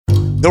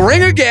The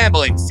Ringer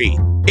Gambling Feed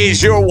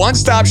is your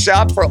one-stop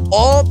shop for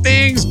all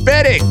things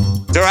betting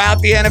throughout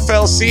the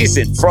NFL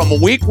season,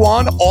 from week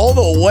 1 all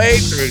the way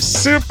through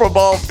Super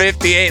Bowl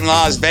 58 in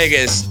Las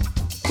Vegas.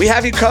 We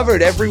have you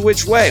covered every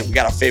which way. We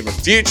got our favorite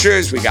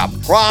futures, we got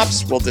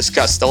props, we'll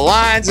discuss the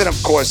lines, and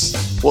of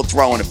course, we'll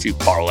throw in a few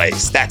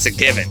parlays. That's a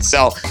given.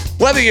 So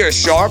whether you're a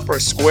sharp or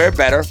square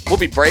bettor, we'll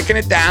be breaking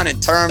it down in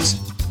terms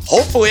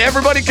hopefully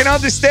everybody can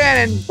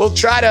understand, and we'll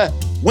try to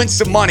win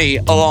some money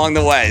along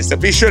the way. So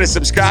be sure to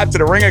subscribe to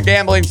the Ringer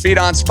Gambling Feed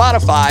on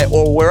Spotify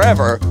or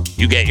wherever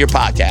you get your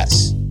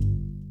podcasts.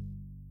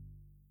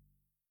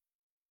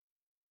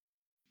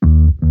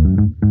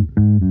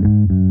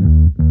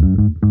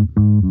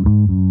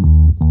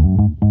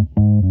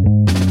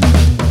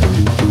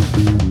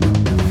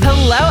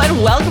 Hello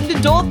and welcome to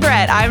Dual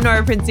Threat. I'm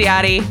Nora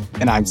Princiati.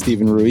 And I'm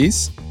Steven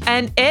Ruiz.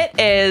 And it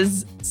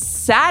is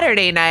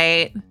Saturday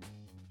night,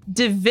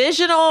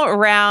 Divisional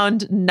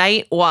round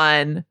night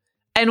 1.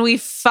 And we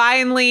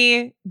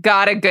finally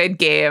got a good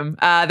game.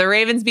 The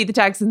Ravens beat the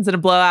Texans in a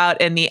blowout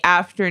in the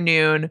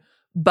afternoon,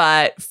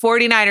 but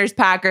 49ers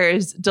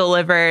Packers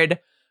delivered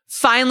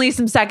finally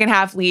some second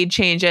half lead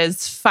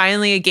changes.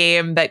 Finally a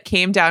game that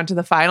came down to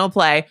the final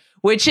play,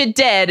 which it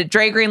did.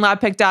 Dre Greenlaw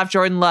picked off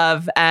Jordan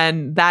Love,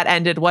 and that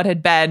ended what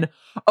had been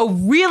a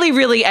really,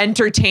 really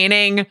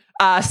entertaining,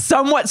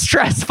 somewhat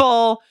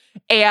stressful,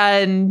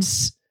 and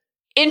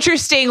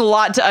interesting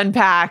lot to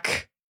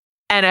unpack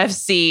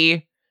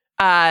NFC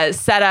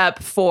set up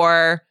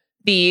for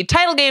the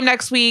title game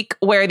next week,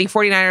 where the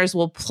 49ers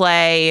will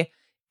play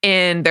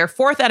in their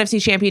 4th NFC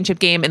Championship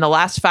game in the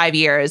last 5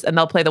 years, and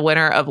they'll play the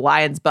winner of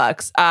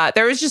Lions-Bucks.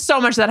 There was just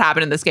so much that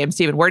happened in this game.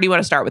 Steven, where do you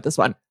want to start with this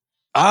one?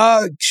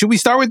 Should we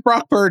start with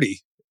Brock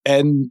Purdy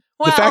and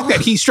the fact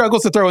that he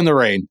struggles to throw in the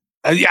rain?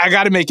 I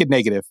got to make it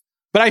negative.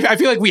 But I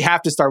feel like we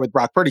have to start with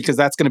Brock Purdy, because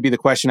that's going to be the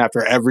question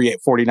after every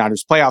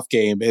 49ers playoff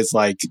game is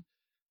like,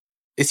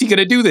 is he going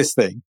to do this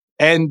thing?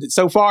 And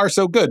so far,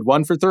 so good.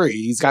 1 for 3.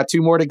 He's got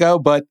 2 more to go,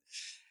 but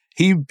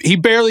he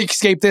barely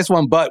escaped this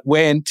one. But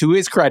when, to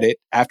his credit,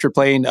 after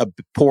playing a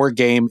poor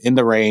game in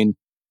the rain,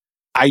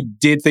 I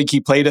did think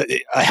he played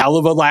a hell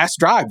of a last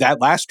drive. That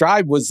last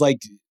drive was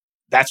like,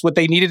 that's what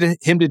they needed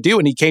him to do.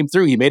 And he came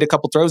through. He made a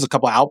couple throws, a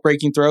couple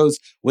outbreaking throws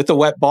with a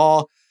wet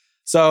ball.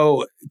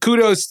 So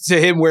kudos to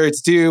him where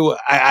it's due.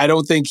 I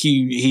don't think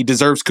he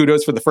deserves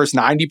kudos for the first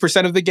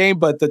 90% of the game,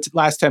 but the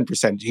last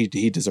 10%,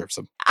 he deserves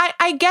them.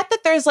 I get that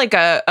there's like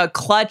a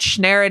clutch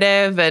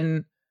narrative,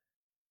 and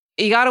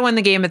you got to win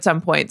the game at some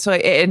point. So,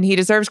 and he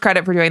deserves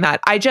credit for doing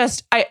that.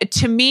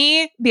 To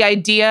me, the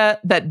idea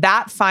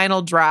that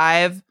final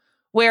drive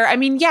where, I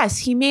mean, yes,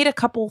 he made a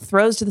couple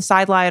throws to the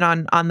sideline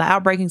on the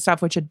outbreaking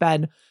stuff, which had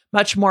been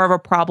much more of a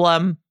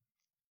problem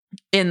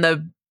in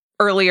the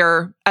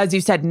earlier, as you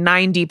said,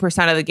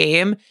 90% of the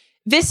game.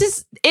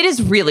 It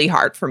is really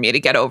hard for me to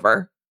get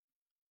over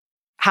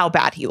how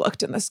bad he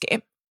looked in this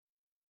game,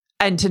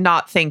 and to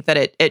not think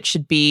that it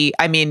should be.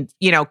 I mean,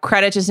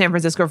 credit to San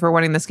Francisco for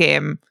winning this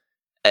game.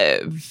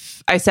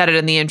 I said it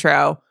in the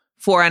intro,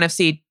 4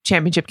 NFC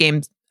Championship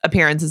games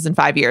appearances in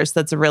 5 years.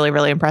 That's a really,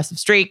 really impressive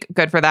streak.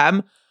 Good for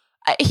them.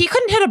 He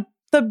couldn't hit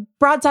the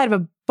broadside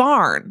of a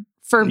barn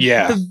for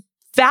the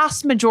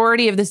vast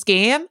majority of this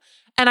game.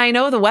 And I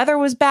know the weather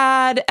was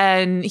bad,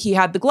 and he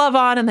had the glove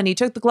on, and then he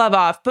took the glove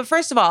off. But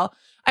first of all,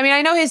 I mean,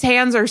 I know his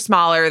hands are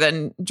smaller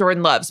than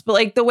Jordan Love's, but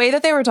like the way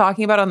that they were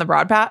talking about on the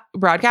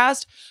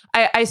broadcast,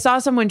 I saw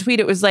someone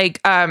tweet, it was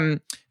like,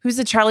 who's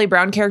the Charlie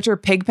Brown character,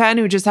 Pigpen,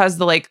 who just has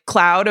the like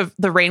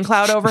the rain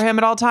cloud over him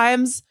at all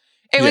times.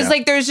 It was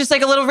like, there's just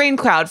like a little rain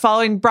cloud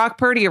following Brock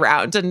Purdy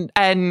around.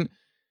 And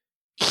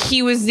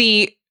he was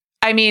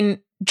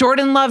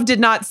Jordan Love did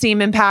not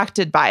seem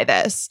impacted by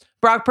this.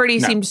 Brock Purdy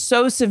seemed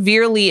so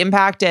severely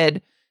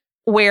impacted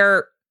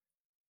where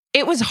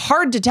it was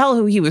hard to tell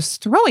who he was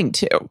throwing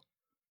to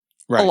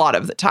a lot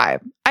of the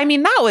time. I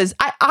mean, that was,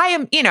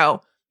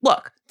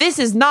 look, this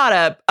is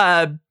not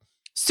a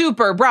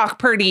super Brock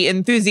Purdy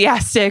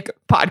enthusiastic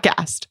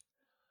podcast.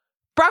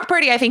 Brock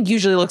Purdy, I think,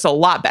 usually looks a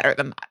lot better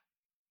than that.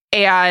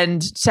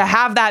 And to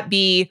have that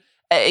be,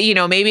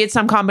 maybe it's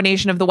some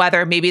combination of the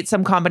weather, maybe it's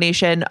some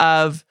combination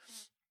of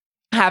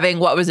having,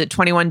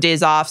 21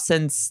 days off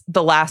since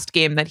the last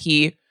game that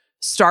he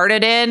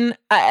started in.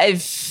 I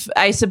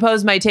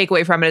suppose my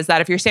takeaway from it is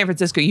that if you're San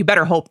Francisco, you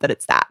better hope that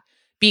it's that.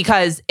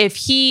 Because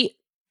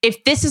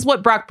if this is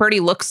what Brock Purdy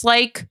looks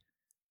like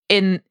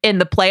in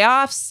the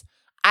playoffs,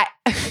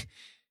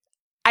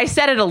 I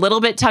said it a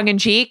little bit tongue in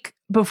cheek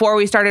before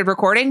we started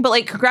recording, but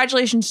like,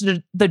 congratulations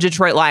to the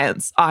Detroit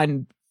Lions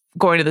on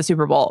going to the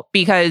Super Bowl,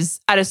 because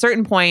at a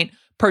certain point,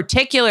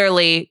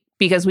 particularly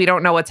because we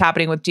don't know what's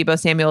happening with Deebo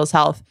Samuel's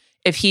health,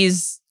 if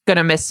he's going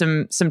to miss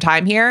some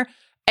time here,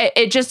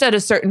 it just at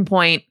a certain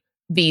point,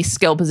 the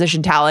skill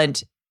position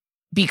talent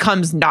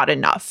becomes not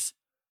enough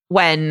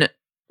when,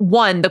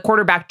 one, the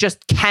quarterback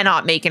just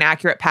cannot make an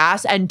accurate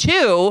pass, and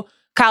 2,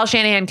 Kyle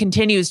Shanahan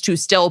continues to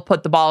still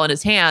put the ball in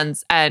his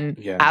hands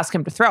and ask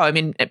him to throw. I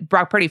mean,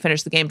 Brock Purdy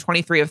finished the game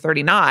 23 of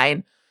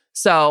 39.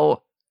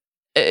 So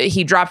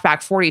he dropped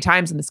back 40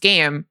 times in this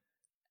game.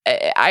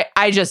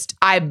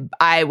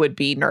 I would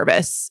be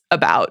nervous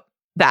about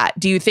that.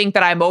 Do you think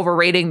that I'm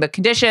overrating the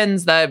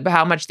conditions,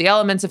 how much the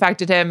elements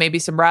affected him, maybe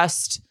some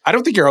rust? I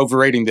don't think you're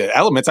overrating the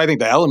elements. I think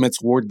the elements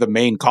were the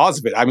main cause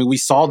of it. I mean, we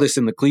saw this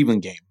in the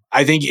Cleveland game.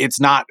 I think it's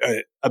not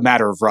a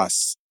matter of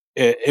rust.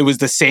 It was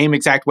the same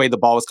exact way the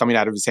ball was coming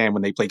out of his hand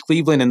when they played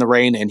Cleveland in the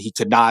rain, and he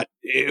could not.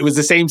 It was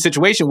the same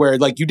situation where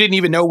like you didn't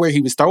even know where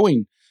he was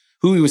throwing,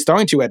 who he was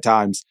throwing to at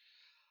times.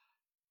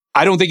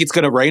 I don't think it's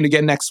going to rain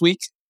again next week.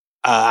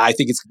 I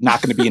think it's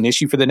not going to be an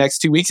issue for the next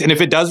 2 weeks. And if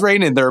it does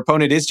rain and their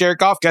opponent is Jared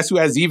Goff, guess who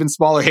has even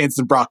smaller hands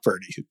than Brock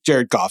Purdy?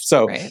 Jared Goff.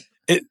 So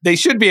they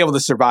should be able to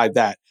survive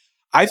that.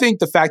 I think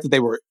the fact that they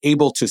were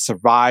able to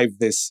survive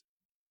this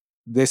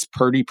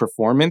Purdy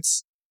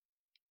performance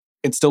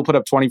and still put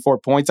up 24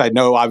 points. I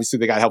know obviously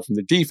they got help from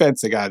the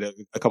defense. They got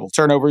a couple of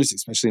turnovers,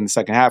 especially in the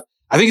second half.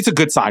 I think it's a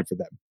good sign for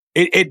them.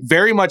 It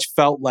very much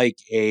felt like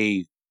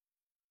a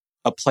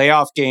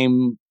playoff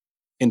game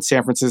in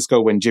San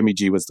Francisco when Jimmy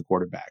G was the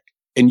quarterback.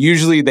 And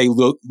usually they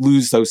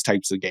lose those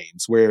types of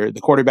games where the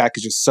quarterback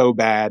is just so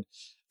bad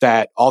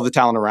that all the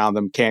talent around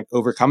them can't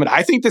overcome it.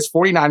 I think this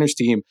 49ers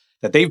team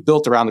that they've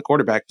built around the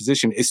quarterback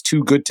position is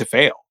too good to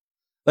fail.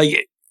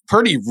 Like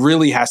Purdy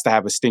really has to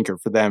have a stinker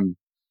for them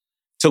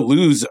to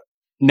lose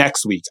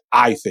next week,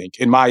 I think,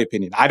 in my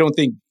opinion. I don't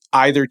think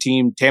either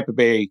team, Tampa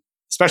Bay,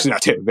 especially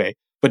not Tampa Bay,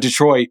 but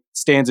Detroit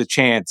stands a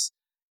chance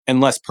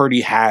unless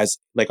Purdy has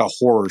like a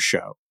horror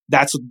show.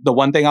 That's the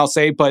one thing I'll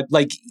say. But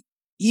like,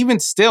 even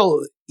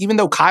still, even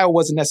though Kyle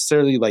wasn't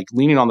necessarily like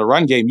leaning on the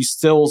run game, you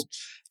still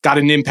got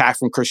an impact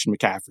from Christian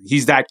McCaffrey.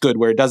 He's that good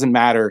where it doesn't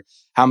matter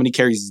how many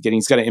carries he's getting.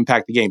 He's going to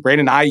impact the game.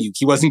 Brandon Ayuk,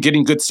 he wasn't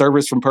getting good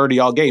service from Purdy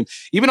all game.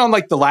 Even on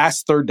like the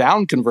last third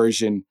down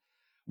conversion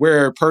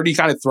where Purdy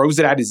kind of throws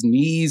it at his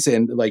knees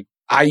and like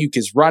Ayuk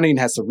is running,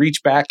 has to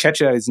reach back,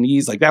 catch it at his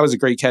knees. Like that was a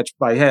great catch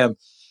by him.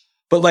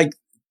 But like,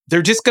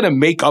 they're just going to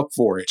make up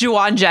for it.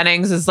 Juwan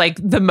Jennings is like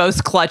the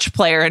most clutch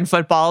player in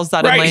football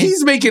suddenly. Right.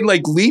 He's making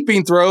like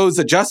leaping throws,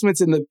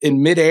 adjustments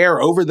in midair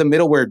over the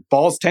middle where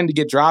balls tend to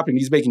get dropped and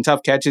he's making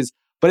tough catches.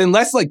 But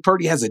unless like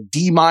Purdy has a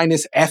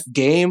D-F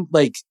game,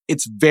 like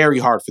it's very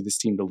hard for this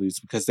team to lose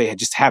because they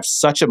just have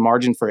such a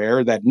margin for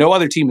error that no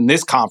other team in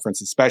this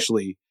conference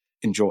especially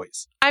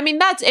enjoys. I mean,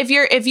 that's if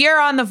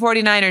you're on the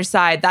 49ers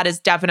side, that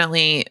is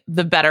definitely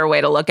the better way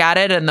to look at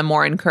it and the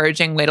more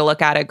encouraging way to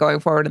look at it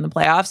going forward in the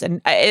playoffs. And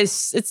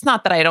it's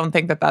not that I don't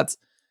think that that's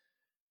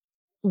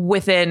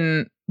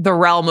within the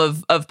realm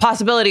of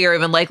possibility or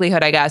even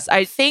likelihood, I guess.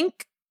 I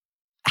think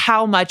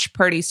how much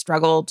Purdy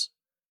struggled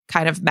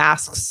kind of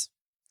masks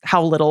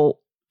how little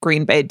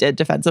Green Bay did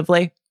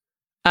defensively.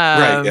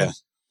 Right, yeah.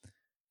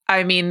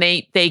 I mean,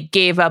 they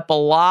gave up a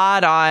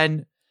lot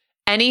on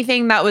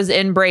anything that was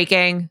in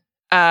breaking.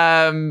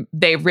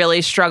 They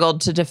really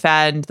struggled to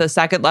defend. The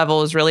second level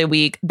was really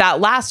weak. That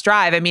last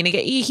drive, I mean,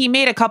 he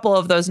made a couple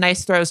of those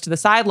nice throws to the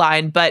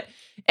sideline, but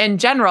in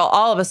general,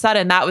 all of a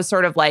sudden that was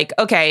sort of like,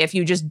 okay, if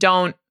you just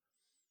don't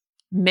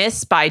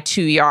miss by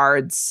 2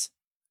 yards,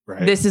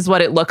 right, this is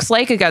what it looks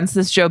like against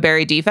this Joe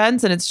Barry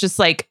defense. And it's just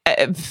like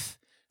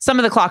some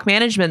of the clock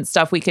management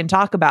stuff we can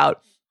talk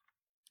about.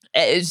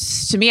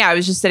 To me, I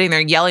was just sitting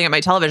there yelling at my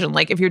television,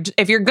 like, if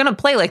you're gonna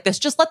play like this,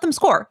 just let them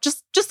score.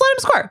 Just let them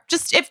score.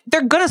 Just if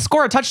they're gonna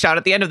score a touchdown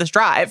at the end of this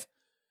drive.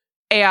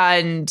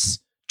 And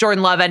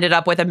Jordan Love ended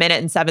up with 1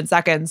 minute and 7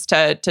 seconds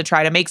to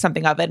try to make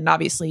something of it. And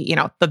obviously, you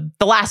know,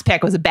 the last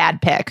pick was a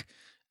bad pick.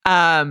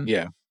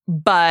 Yeah.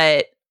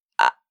 But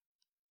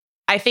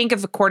I think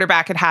if the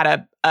quarterback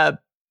had a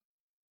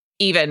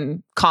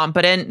even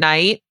competent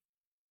night,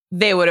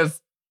 they would have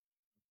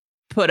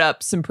put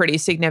up some pretty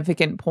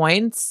significant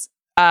points.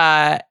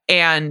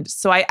 And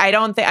so I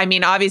don't think, I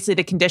mean, obviously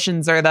the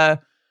conditions are the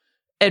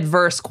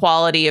adverse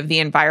quality of the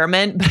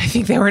environment, but I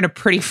think they were in a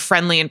pretty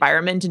friendly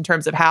environment in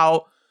terms of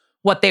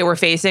what they were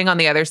facing on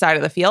the other side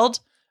of the field.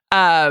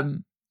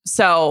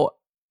 So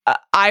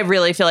I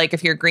really feel like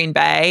if you're Green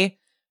Bay,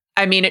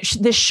 I mean,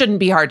 this shouldn't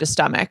be hard to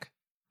stomach,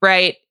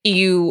 right?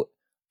 You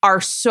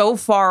are so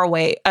far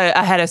away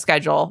ahead of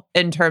schedule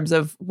in terms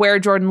of where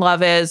Jordan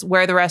Love is,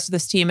 where the rest of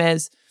this team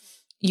is.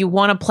 You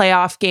won a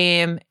playoff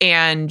game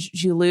and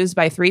you lose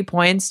by 3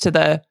 points to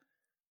the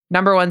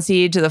number 1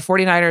 seed, to the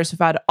 49ers who've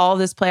had all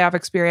this playoff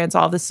experience,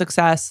 all this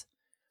success.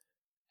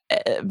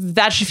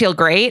 That should feel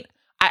great.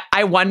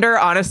 I wonder,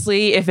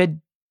 honestly, if it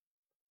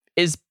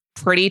is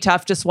pretty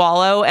tough to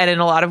swallow and in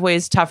a lot of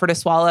ways tougher to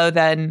swallow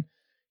than,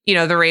 you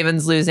know, the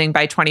Ravens losing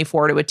by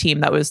 24 to a team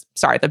that was,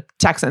 the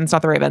Texans,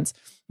 not the Ravens,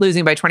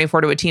 losing by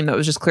 24 to a team that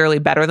was just clearly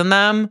better than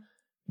them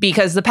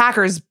because the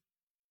Packers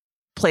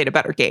played a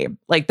better game.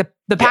 Like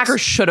the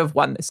Packers should have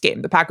won this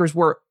game. The Packers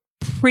were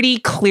pretty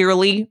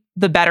clearly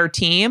the better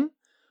team,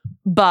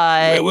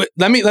 but wait,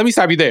 let me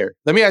stop you there.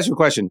 Let me ask you a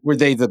question. Were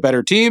they the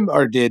better team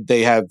or did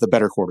they have the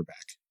better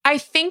quarterback? I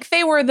think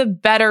they were the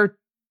better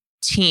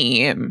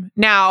team.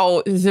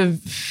 Now,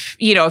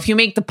 if you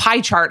make the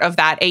pie chart of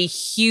that, a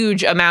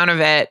huge amount of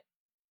it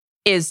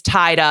is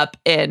tied up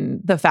in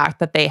the fact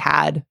that they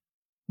had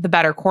the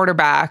better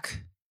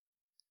quarterback.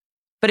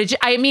 But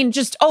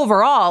just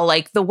overall,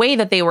 like the way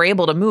that they were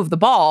able to move the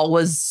ball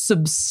was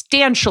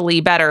substantially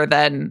better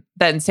than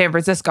San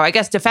Francisco. I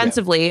guess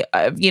defensively,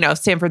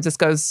 San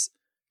Francisco's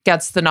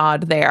gets the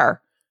nod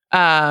there.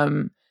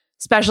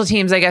 Special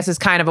teams, I guess, is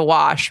kind of a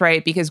wash,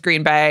 right? Because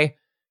Green Bay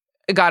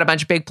got a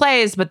bunch of big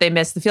plays, but they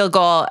missed the field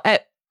goal.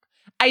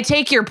 I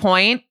take your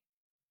point,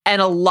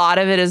 and a lot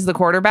of it is the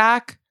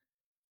quarterback.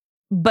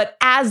 But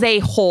as a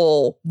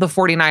whole, the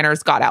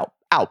 49ers got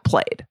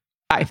outplayed,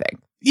 I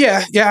think.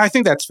 Yeah, I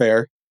think that's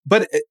fair.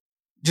 But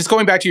just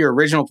going back to your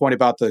original point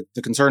about the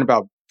concern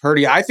about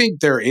Purdy, I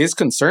think there is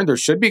concern. There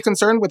should be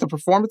concern with a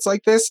performance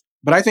like this.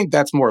 But I think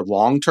that's more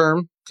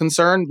long-term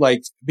concern,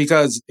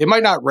 because it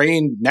might not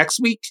rain next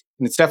week.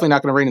 And it's definitely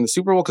not going to rain in the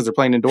Super Bowl because they're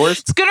playing indoors.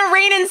 It's going to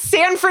rain in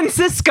San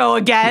Francisco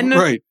again.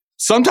 Right.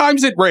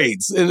 Sometimes it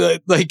rains.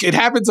 It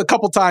happens a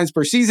couple times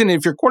per season. And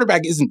if your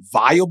quarterback isn't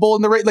viable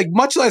in the rain,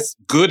 much less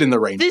good in the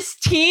rain. This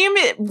team,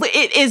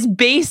 it is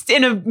based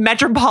in a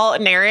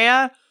metropolitan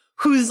area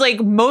whose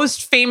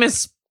most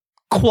famous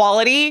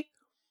quality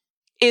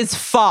is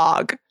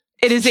fog.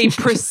 It is a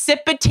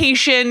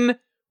precipitation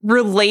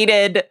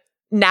related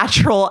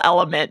natural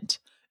element.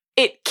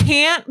 It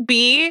can't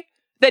be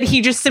that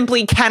he just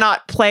simply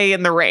cannot play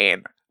in the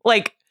rain.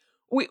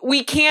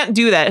 We can't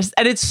do this.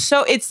 And it's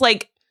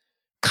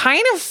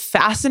kind of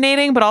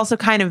fascinating, but also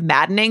kind of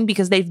maddening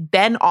because they've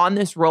been on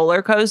this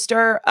roller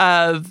coaster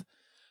of,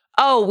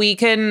 we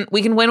can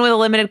win with a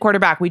limited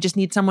quarterback. We just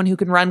need someone who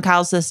can run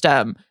Kyle's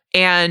system.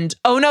 And,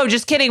 oh no,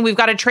 just kidding. We've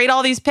got to trade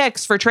all these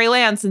picks for Trey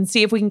Lance and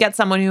see if we can get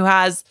someone who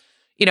has,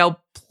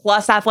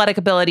 plus athletic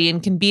ability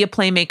and can be a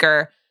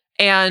playmaker.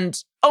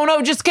 And, oh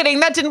no, just kidding.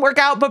 That didn't work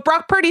out. But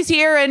Brock Purdy's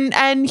here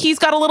and he's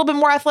got a little bit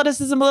more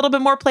athleticism, a little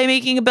bit more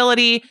playmaking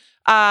ability.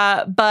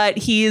 But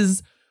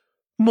he's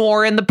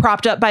more in the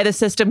propped up by the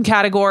system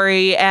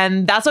category,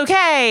 and that's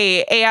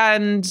okay.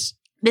 And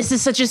this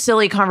is such a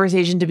silly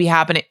conversation to be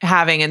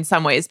having in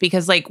some ways,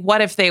 because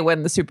what if they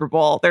win the Super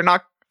Bowl? They're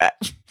not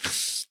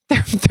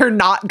they're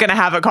not going to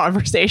have a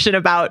conversation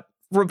about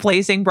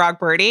replacing Brock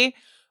Purdy,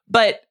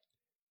 but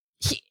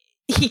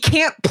he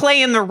can't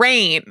play in the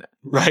rain.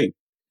 Right.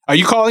 Are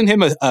you calling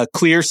him a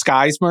clear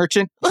skies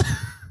merchant?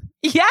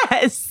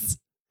 Yes,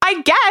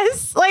 I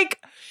guess.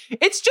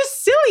 It's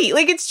just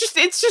silly. It's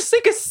just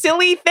a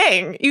silly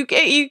thing. You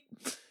have you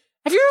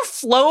ever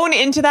flown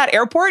into that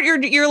airport? You're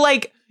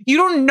you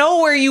don't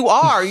know where you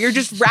are. You're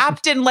just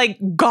wrapped in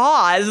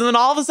gauze, and then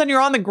all of a sudden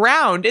you're on the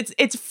ground.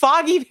 It's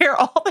foggy there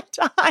all the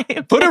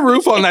time. Put a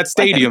roof on that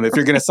stadium if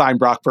you're going to sign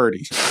Brock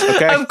Purdy.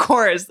 Okay, of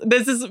course.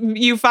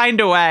 You find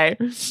a way.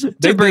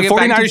 The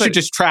 49ers should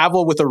just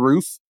travel with a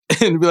roof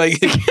and be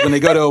when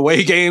they go to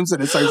away games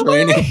and it starts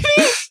raining.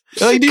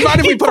 Do you mind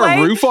if we put a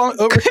roof on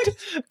over?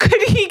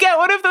 Could he get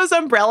one of those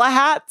umbrella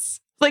hats?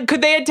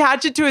 Could they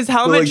attach it to his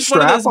helmet? Just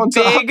one of those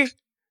big. Top?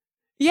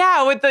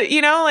 Yeah, with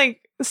the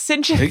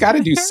cinch. They got to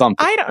do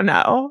something. I don't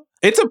know.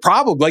 It's a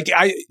problem.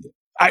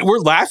 We're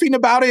laughing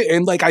about it,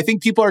 and I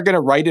think people are going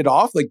to write it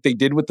off like they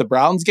did with the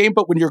Browns game.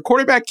 But when your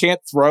quarterback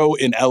can't throw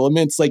in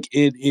elements, it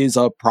is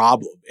a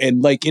problem,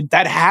 and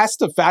that has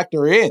to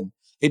factor in.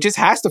 It just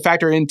has to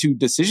factor into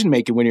decision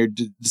making when you're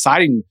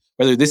deciding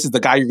whether this is the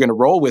guy you're going to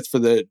roll with for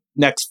the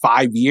next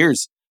 5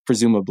 years,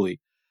 presumably.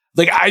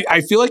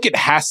 I feel like it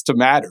has to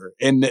matter,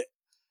 and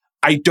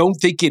I don't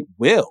think it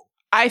will.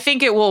 I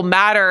think it will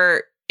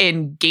matter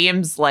in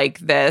games like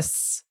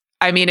this.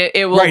 I mean,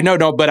 it will. Right,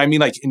 no, but I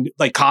mean, in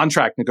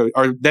contract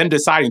or then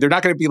deciding. They're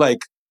not going to be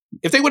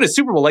if they win a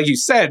Super Bowl, like you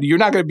said, you're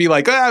not going to be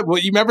well,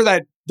 you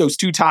remember those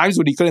 2 times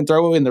when he couldn't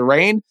throw in the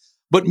rain?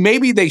 But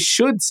maybe they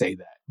should say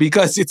that.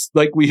 Because it's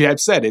like we have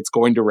said, it's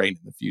going to rain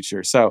in the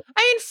future. So,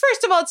 I mean,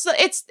 first of all,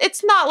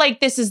 it's not like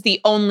this is the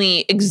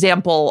only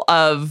example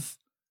of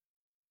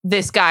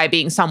this guy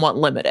being somewhat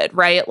limited,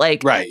 right?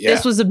 Right, yeah.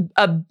 This was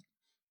a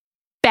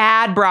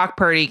bad Brock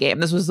Purdy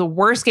game. This was the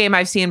worst game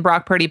I've seen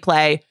Brock Purdy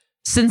play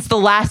since the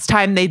last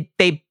time they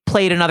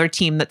played another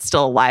team that's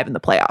still alive in the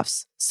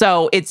playoffs.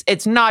 So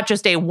it's not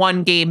just a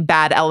one game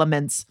bad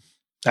elements.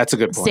 That's a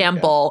good point,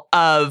 sample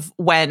of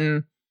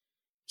when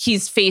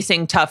he's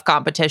facing tough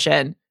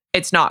competition.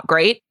 It's not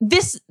great.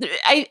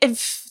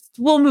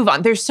 We'll move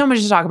on. There's so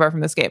much to talk about from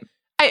this game.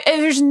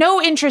 There's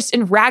no interest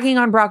in ragging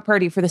on Brock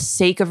Purdy for the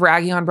sake of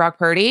ragging on Brock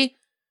Purdy.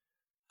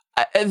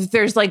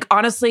 There's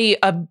honestly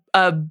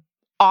a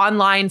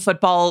online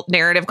football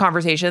narrative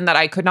conversation that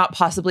I could not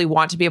possibly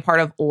want to be a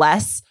part of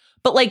less.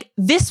 But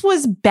this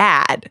was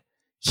bad.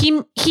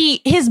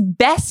 His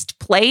best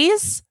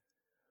plays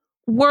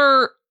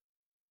were,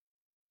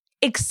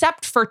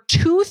 except for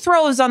 2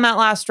 throws on that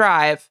last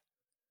drive,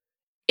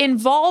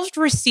 involved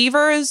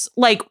receivers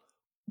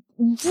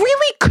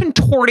really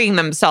contorting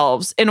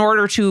themselves in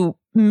order to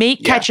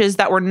make catches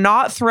that were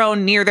not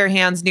thrown near their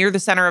hands, near the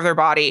center of their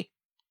body.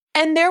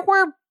 And there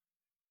were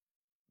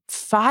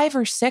 5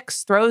 or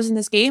 6 throws in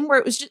this game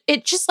where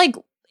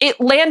it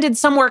landed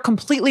somewhere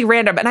completely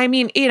random. And I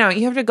mean, you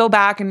have to go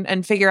back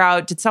and figure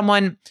out,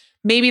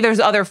 maybe there's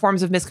other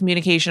forms of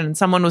miscommunication and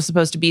someone was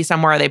supposed to be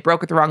somewhere, they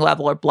broke at the wrong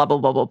level or blah, blah,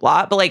 blah, blah,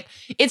 blah. But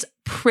it's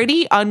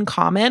pretty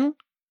uncommon,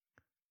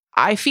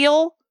 I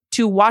feel,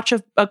 to watch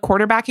a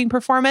quarterbacking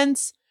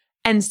performance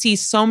and see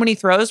so many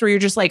throws where you're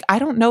just like, I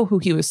don't know who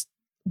he was.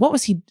 What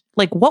was he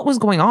like? What was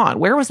going on?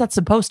 Where was that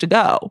supposed to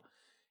go?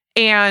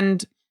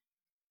 And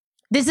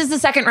this is the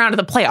second round of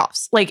the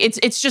playoffs. Like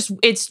it's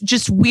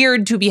just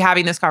weird to be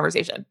having this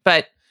conversation,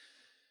 but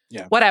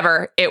yeah,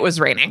 whatever. It was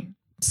raining,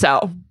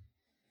 so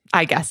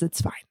I guess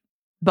it's fine.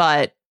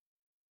 But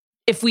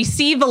if we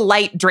see the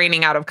light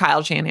draining out of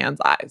Kyle Shanahan's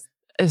eyes,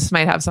 this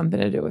might have something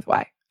to do with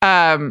why.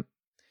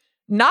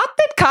 Not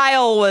that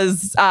Kyle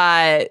was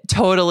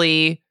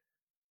totally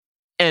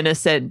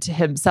innocent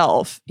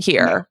himself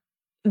here. No.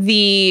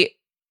 The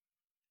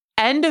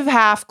end of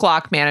half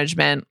clock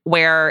management,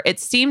 where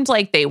it seemed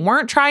like they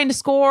weren't trying to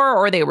score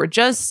or they were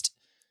just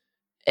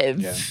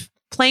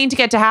playing to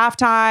get to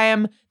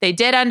halftime. They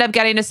did end up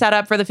getting a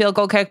setup for the field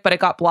goal kick, but it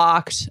got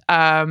blocked.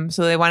 So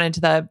they went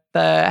into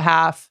the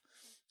half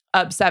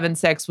up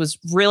 7-6, was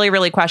really,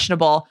 really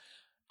questionable.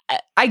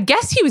 I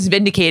guess he was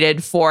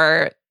vindicated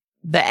for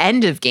the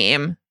end of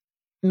game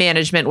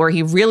management, where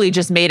he really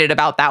just made it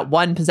about that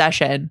one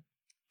possession.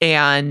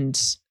 And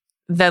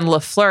then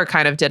LaFleur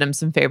kind of did him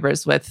some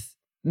favors with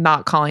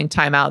not calling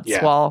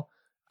timeouts while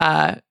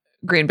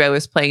Green Bay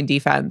was playing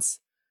defense.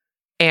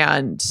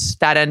 And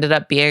that ended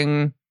up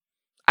being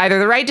either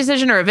the right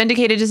decision or a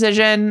vindicated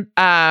decision.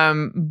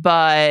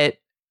 But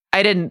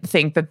I didn't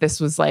think that this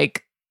was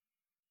like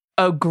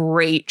a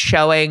great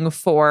showing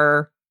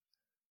for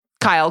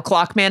Kyle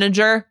Clock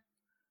Manager.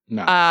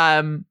 No.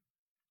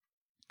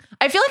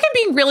 I feel like I'm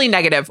being really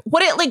negative.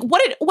 What did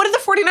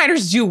the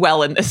 49ers do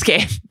well in this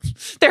game?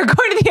 They're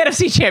going to the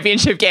NFC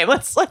Championship game.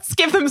 Let's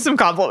give them some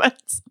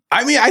compliments.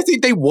 I mean, I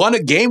think they won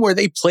a game where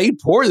they played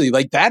poorly.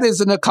 Like, that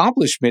is an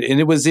accomplishment. And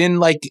it was in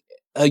like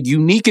a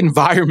unique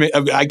environment.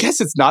 I mean, I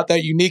guess it's not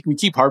that unique. We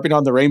keep harping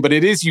on the rain, but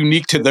it is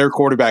unique to their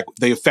quarterback,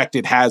 the effect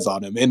it has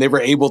on him. And they were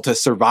able to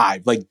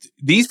survive. Like,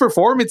 these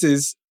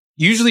performances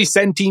usually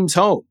send teams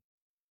home.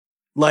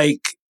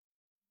 Like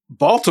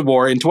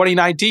Baltimore in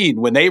 2019,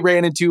 when they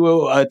ran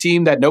into a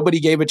team that nobody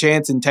gave a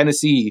chance in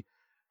Tennessee,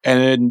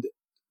 and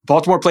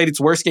Baltimore played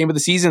its worst game of the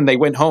season, they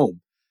went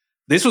home.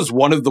 This was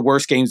one of the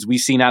worst games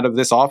we've seen out of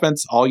this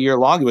offense all year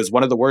long. It was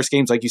one of the worst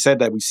games, like you said,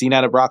 that we've seen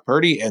out of Brock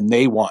Purdy, and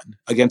they won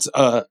against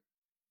an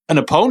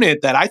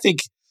opponent that I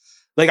think,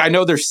 like, I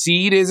know their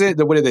seed isn't,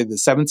 what are they, the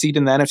 7th seed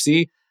in the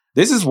NFC?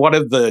 This is one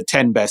of the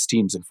 10 best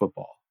teams in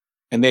football.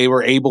 And they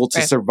were able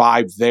to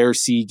survive their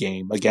C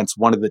game against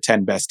one of the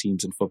 10 best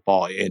teams in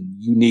football in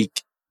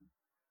unique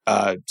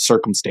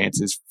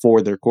circumstances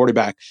for their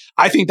quarterback.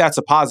 I think that's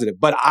a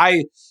positive. But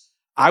I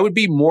would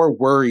be more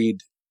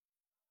worried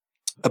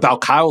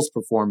about Kyle's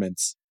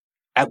performance,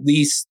 at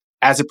least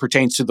as it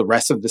pertains to the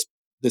rest of this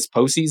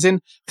postseason,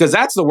 because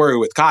that's the worry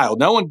with Kyle.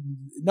 No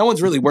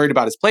one's really worried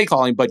about his play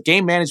calling, but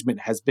game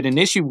management has been an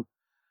issue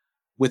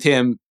with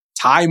him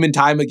time and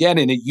time again,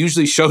 and it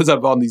usually shows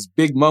up on these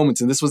big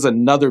moments. And this was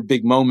another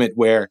big moment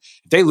where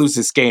if they lose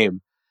this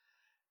game,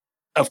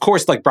 of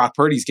course, like, Brock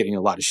Purdy's getting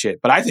a lot of shit,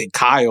 but I think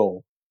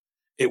Kyle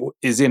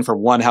is in for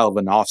one hell of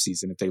an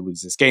offseason if they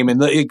lose this game.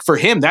 And for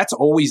him, that's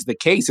always the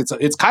case.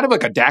 It's kind of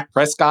like a Dak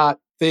Prescott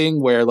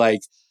thing where, like,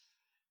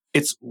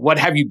 it's what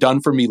have you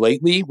done for me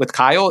lately with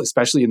Kyle,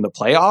 especially in the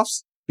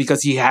playoffs,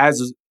 because he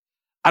has,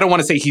 I don't want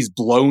to say he's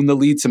blown the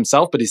leads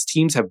himself, but his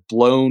teams have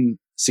blown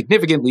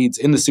significant leads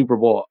in the Super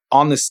Bowl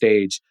on the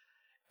stage.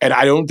 And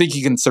I don't think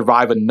he can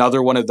survive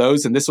another one of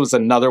those. And this was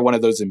another one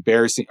of those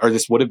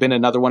this would have been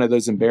another one of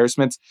those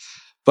embarrassments,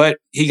 but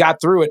he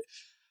got through it.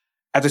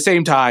 At the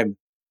same time,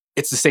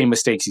 it's the same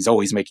mistakes he's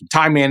always making.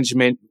 Time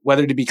management,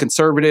 whether to be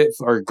conservative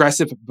or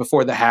aggressive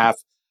before the half,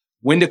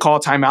 when to call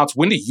timeouts,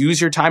 when to use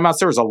your timeouts.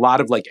 There was a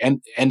lot of like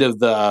end of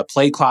the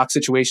play clock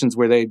situations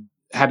where they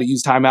had to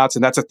use timeouts,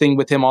 and that's a thing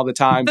with him all the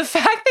time. The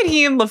fact that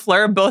he and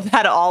LaFleur both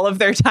had all of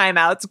their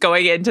timeouts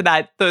going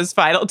into those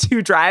final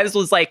 2 drives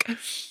was like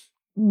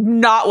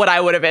not what I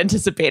would have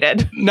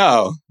anticipated.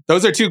 No,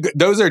 those are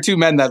two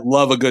men that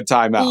love a good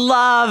timeout.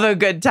 Love a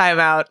good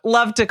timeout.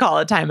 Love to call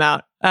a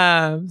timeout.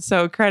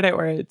 So credit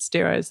where it's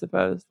due, I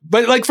suppose.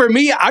 But like, for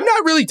me, I'm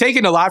not really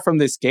taking a lot from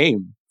this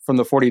game from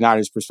the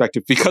 49ers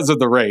perspective because of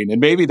the rain. And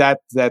maybe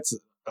that's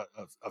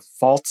a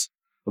fault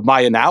of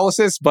my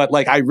analysis, but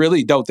like, I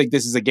really don't think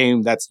this is a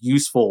game that's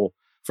useful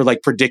for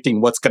like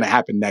predicting what's going to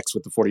happen next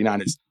with the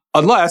 49ers,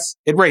 unless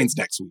it rains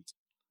next week.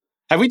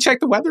 Have we checked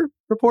the weather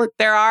report?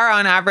 There are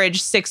on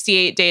average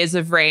 68 days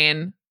of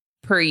rain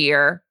per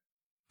year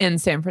in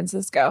San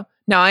Francisco.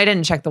 No, I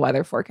didn't check the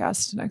weather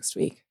forecast next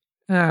week.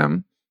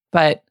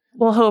 But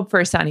we'll hope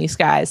for sunny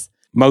skies.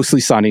 Mostly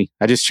sunny.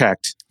 I just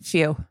checked.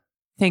 Phew.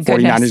 Thank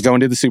 49ers goodness. going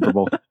to the Super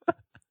Bowl.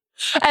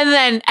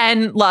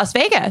 And Las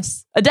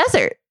Vegas, a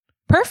desert.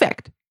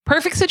 Perfect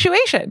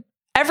situation.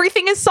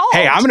 Everything is solved.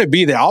 Hey, I'm going to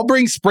be there. I'll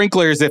bring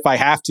sprinklers if I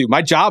have to.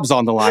 My job's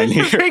on the line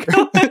here.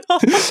 A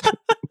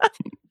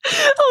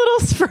little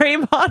spray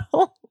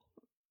bottle.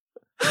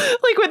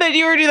 Like when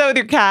you ever do that with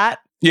your cat.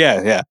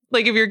 Yeah.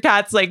 Like if your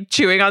cat's like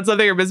chewing on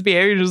something or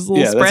misbehaving, just a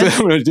little spray. That's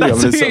what I'm going to do.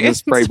 I'm going to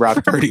spray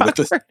Brock Purdy with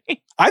this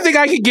I think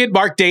I could get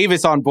Mark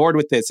Davis on board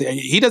with this.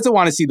 He doesn't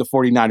want to see the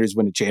 49ers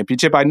win a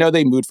championship. I know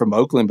they moved from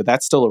Oakland, but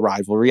that's still a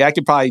rivalry. I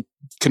could probably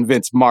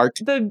convince Mark.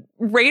 The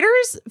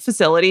Raiders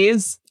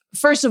facilities,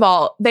 first of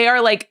all, they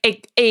are like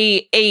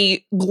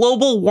a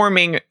global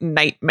warming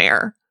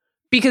nightmare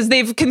because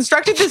they've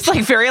constructed this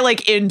like very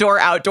like indoor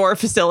outdoor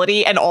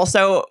facility. And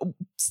also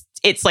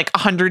it's like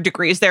 100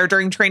 degrees there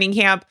during training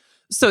camp.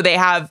 So they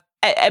have,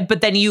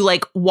 but then you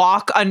like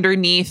walk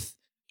underneath.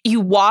 You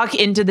walk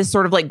into this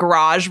sort of like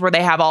garage where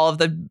they have all of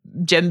the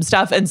gym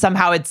stuff and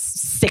somehow it's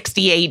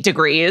 68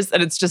 degrees.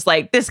 And it's just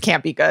like, this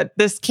can't be good.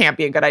 This can't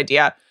be a good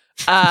idea.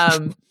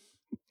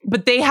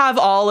 But they have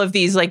all of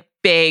these like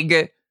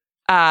big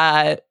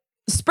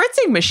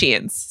spritzing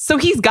machines. So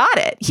he's got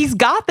it. He's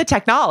got the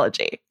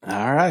technology.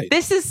 All right.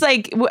 This is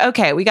like,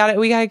 okay, we got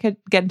to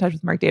get in touch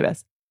with Mark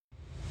Davis.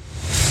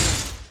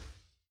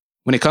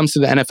 When it comes to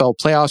the NFL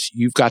playoffs,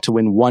 you've got to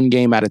win one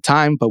game at a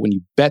time. But when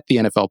you bet the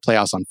NFL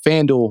playoffs on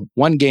FanDuel,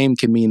 one game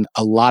can mean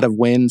a lot of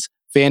wins.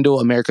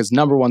 FanDuel, America's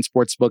 #1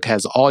 sportsbook,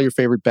 has all your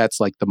favorite bets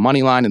like the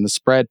money line and the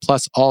spread,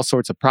 plus all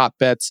sorts of prop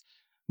bets.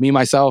 Me,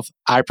 myself,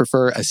 I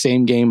prefer a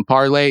same game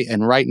parlay.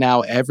 And right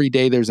now, every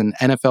day there's an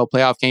NFL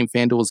playoff game,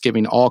 FanDuel is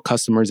giving all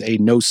customers a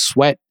no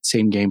sweat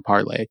same game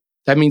parlay.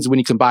 That means when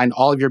you combine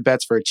all of your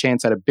bets for a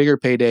chance at a bigger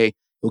payday,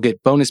 you'll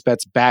get bonus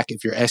bets back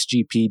if your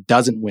SGP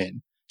doesn't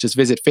win. Just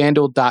visit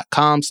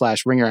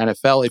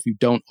FanDuel.com/RingerNFL if you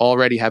don't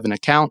already have an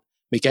account.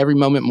 Make every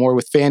moment more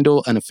with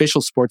FanDuel, an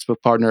official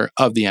sportsbook partner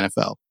of the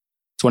NFL.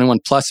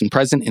 21 plus and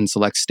present in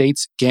select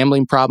states.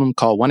 Gambling problem?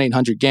 Call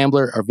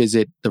 1-800-GAMBLER or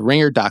visit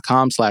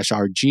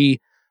theringer.com/RG.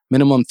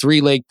 Minimum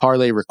 3-leg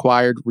parlay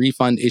required.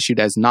 Refund issued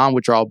as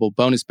non-withdrawable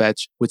bonus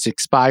bets, which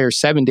expire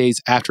 7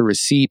 days after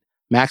receipt.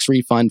 Max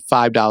refund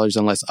 $5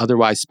 unless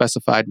otherwise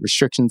specified.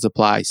 Restrictions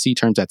apply. See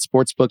terms at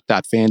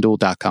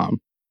sportsbook.fanduel.com.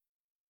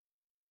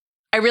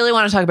 I really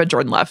want to talk about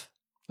Jordan Love.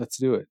 Let's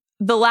do it.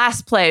 The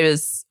last play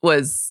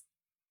was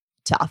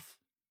tough.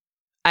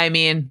 I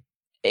mean,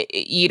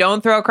 you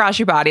don't throw across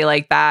your body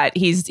like that.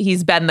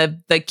 He's been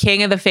the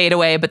king of the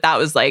fadeaway, but that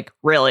was like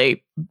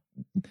really,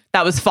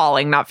 that was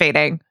falling, not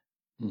fading.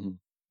 Mm-hmm.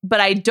 But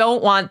I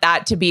don't want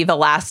that to be the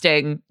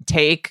lasting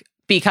take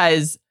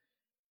because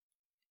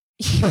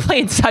he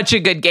played such a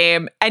good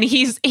game and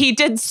he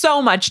did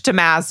so much to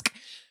mask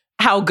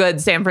how good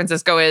San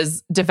Francisco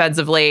is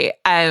defensively.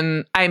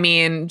 And I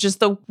mean, just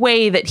the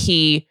way that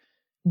he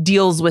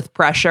deals with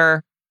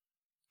pressure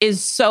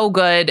is so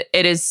good.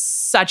 It is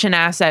such an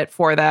asset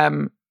for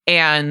them.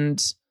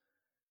 And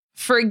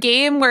for a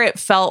game where it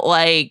felt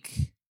like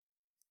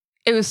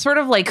it was sort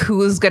of like who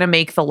was going to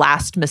make the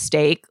last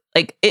mistake.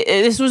 Like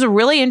this was a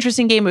really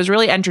interesting game. It was a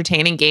really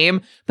entertaining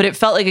game, but it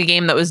felt like a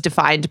game that was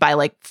defined by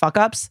like fuck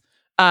ups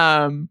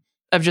of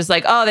just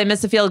like, oh, they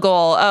missed a field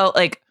goal. Oh,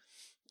 like,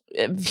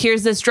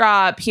 here's this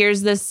drop,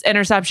 here's this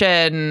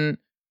interception.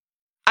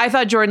 I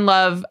thought Jordan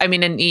Love, I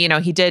mean, and you know,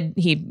 he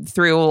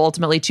threw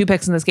ultimately 2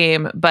 picks in this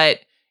game,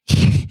 but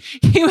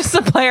he was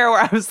the player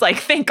where I was like,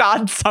 thank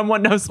God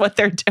someone knows what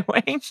they're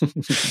doing.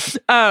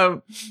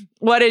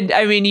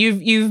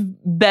 You've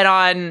bet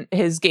on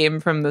his game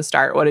from the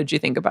start. What did you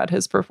think about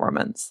his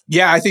performance?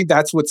 Yeah, I think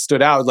that's what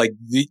stood out. Like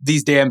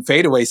these damn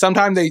fadeaways.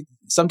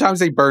 Sometimes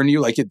they burn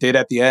you like it did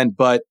at the end,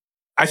 but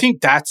I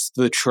think that's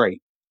the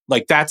trait.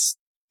 Like that's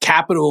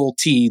capital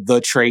T,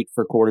 the trait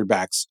for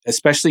quarterbacks,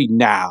 especially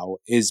now,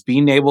 is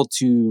being able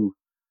to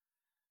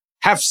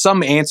have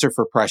some answer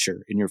for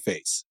pressure in your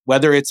face,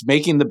 whether it's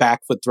making the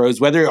back foot throws,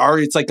 or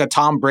it's like a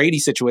Tom Brady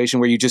situation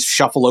where you just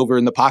shuffle over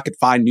in the pocket,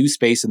 find new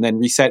space, and then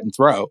reset and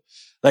throw.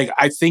 Like,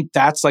 I think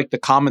that's like the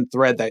common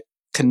thread that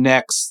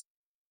connects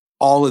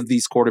all of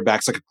these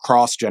quarterbacks, like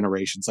across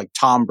generations, like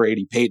Tom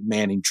Brady, Peyton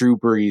Manning, Drew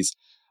Brees,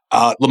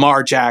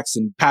 Lamar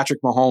Jackson,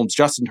 Patrick Mahomes,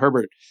 Justin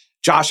Herbert,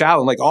 Josh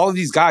Allen, like all of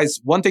these guys,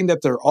 one thing that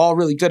they're all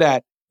really good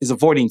at is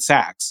avoiding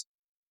sacks.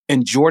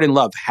 And Jordan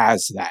Love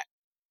has that.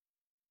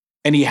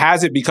 And he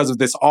has it because of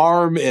this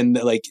arm and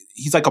like,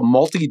 he's like a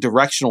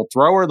multi-directional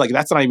thrower. Like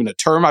that's not even a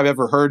term I've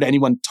ever heard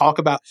anyone talk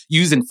about,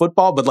 use in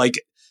football, but like,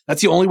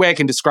 that's the only way I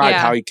can describe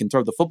how he can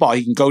throw the football.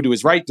 He can go to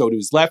his right, go to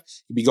his left.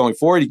 He can be going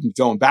forward. He can be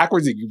going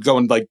backwards. He can be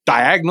going like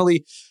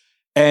diagonally.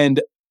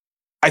 And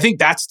I think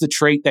that's the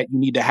trait that you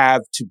need to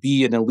have to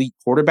be an elite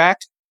quarterback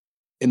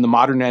in the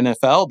modern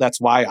NFL. That's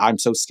why I'm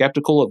so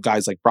skeptical of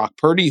guys like Brock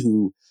Purdy,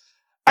 who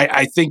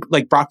I think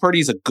like Brock Purdy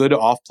is a good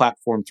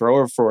off-platform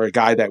thrower for a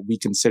guy that we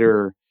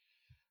consider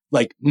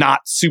like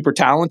not super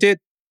talented.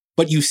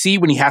 But you see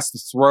when he has to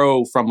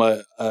throw from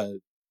an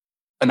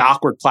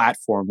awkward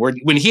platform where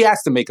when he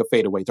has to make a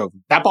fadeaway throw,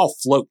 that ball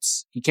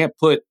floats. He can't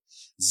put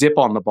zip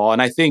on the ball.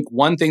 And I think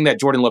one thing that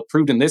Jordan Love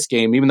proved in this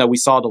game, even though we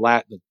saw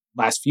the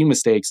last few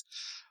mistakes,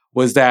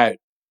 was that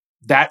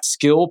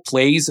skill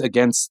plays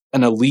against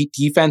an elite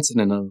defense and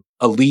an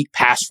elite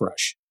pass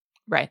rush.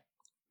 Right.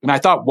 And I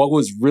thought what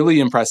was really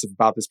impressive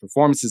about this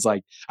performance is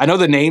like, I know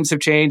the names have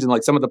changed and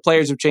like some of the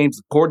players have changed,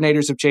 the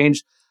coordinators have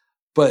changed,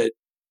 but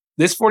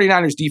this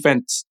 49ers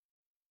defense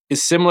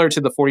is similar to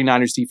the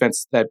 49ers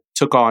defense that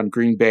took on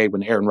Green Bay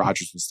when Aaron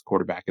Rodgers was the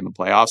quarterback in the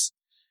playoffs.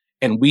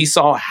 And we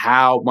saw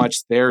how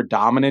much their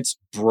dominance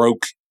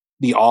broke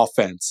the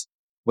offense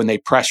when they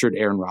pressured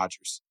Aaron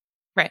Rodgers.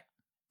 Right.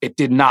 It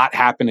did not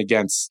happen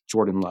against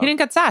Jordan Love. He didn't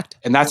get sacked.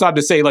 And that's not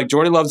to say like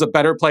Jordan Love's a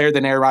better player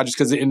than Aaron Rodgers,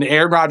 because in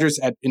Aaron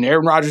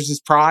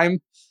Rodgers' prime,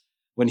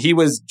 when he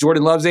was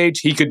Jordan Love's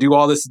age, he could do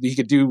all this. He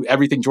could do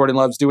everything Jordan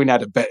Love's doing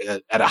at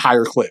a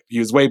higher clip. He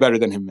was way better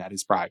than him at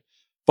his prime.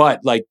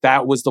 But like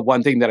that was the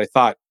one thing that I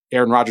thought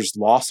Aaron Rodgers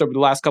lost over the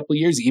last couple of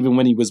years, even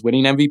when he was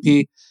winning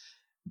MVP.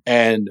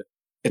 And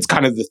it's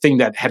kind of the thing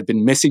that had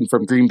been missing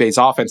from Green Bay's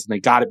offense, and they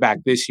got it back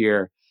this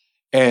year.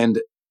 And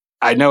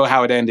I know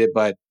how it ended,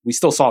 but we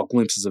still saw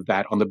glimpses of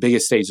that on the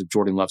biggest stage of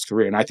Jordan Love's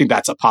career. And I think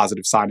that's a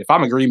positive sign. If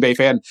I'm a Green Bay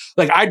fan,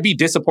 like I'd be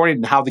disappointed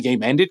in how the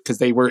game ended because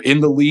they were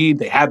in the lead.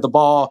 They had the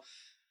ball.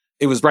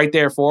 It was right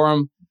there for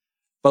them.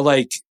 But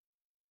like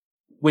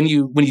when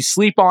you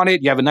sleep on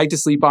it, you have a night to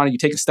sleep on it, you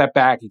take a step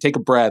back, you take a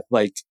breath,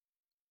 like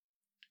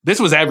this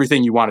was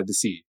everything you wanted to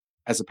see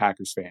as a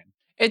Packers fan.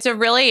 It's a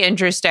really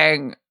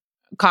interesting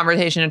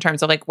conversation in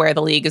terms of like where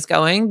the league is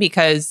going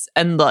because,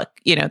 and look,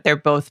 you know, they're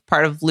both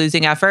part of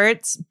losing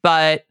efforts,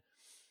 but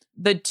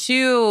the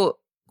two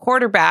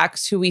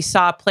quarterbacks who we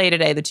saw play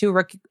today, the two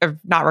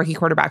not rookie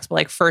quarterbacks, but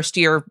like first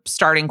year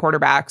starting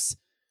quarterbacks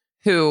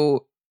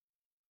who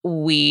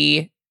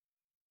we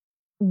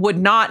would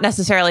not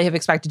necessarily have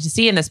expected to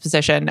see in this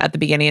position at the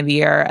beginning of the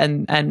year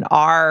and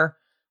are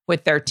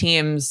with their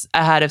teams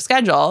ahead of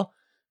schedule,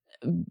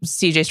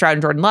 CJ Stroud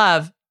and Jordan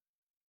Love,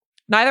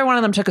 neither one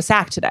of them took a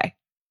sack today.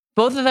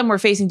 Both of them were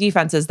facing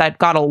defenses that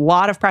got a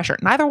lot of pressure.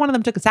 Neither one of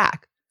them took a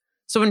sack.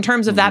 So in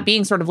terms of that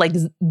being sort of like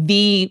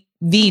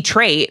the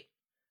trait,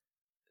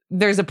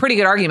 there's a pretty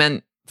good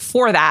argument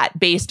for that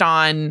based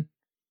on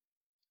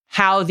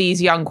how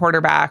these young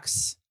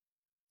quarterbacks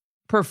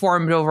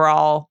performed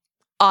overall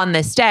on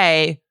this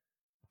day.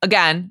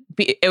 Again,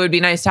 it would be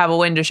nice to have a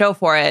win to show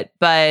for it,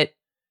 but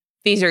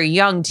these are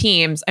young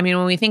teams. I mean,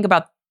 when we think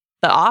about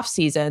the off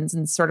seasons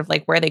and sort of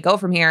like where they go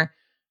from here,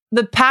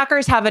 the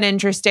Packers have an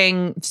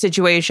interesting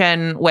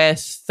situation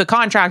with the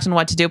contracts and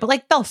what to do, but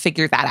like they'll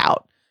figure that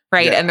out,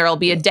 right? Yeah. And there'll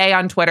be a day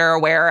on Twitter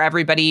where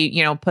everybody,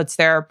 you know, puts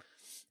their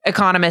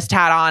economist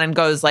hat on and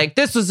goes like,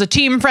 this is a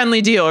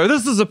team-friendly deal or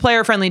this is a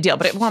player-friendly deal,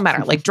 but it won't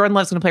matter. Like Jordan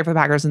Love's going to play for the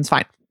Packers and it's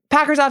fine.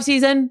 Packers off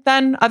season,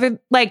 then I think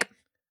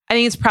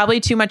it's probably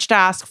too much to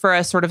ask for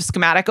a sort of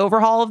schematic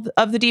overhaul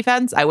of the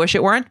defense. I wish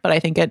it weren't, but I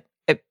think it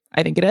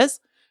is.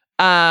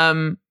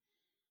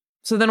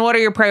 So then what are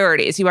your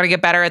priorities? You want to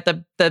get better at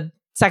the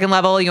second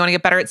level. You want to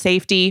get better at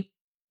safety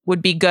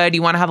would be good.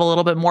 You want to have a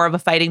little bit more of a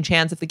fighting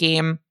chance if the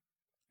game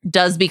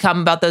does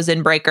become about those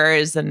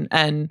in-breakers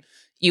and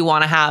you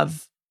want to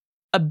have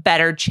a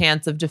better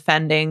chance of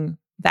defending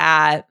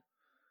that.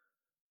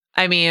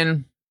 I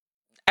mean,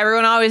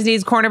 everyone always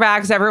needs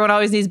cornerbacks. Everyone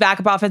always needs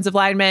backup offensive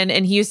linemen.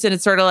 In Houston,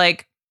 it's sort of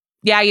like,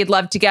 yeah, you'd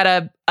love to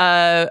get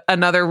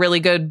another really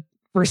good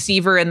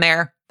receiver in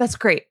there. That's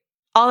great.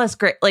 All that's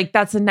great. Like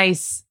that's a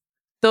nice,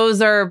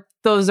 those are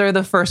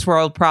the first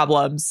world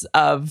problems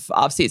of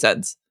off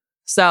seasons.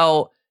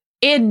 So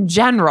in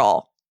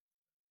general,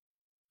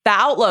 the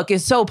outlook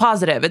is so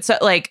positive. It's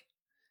like,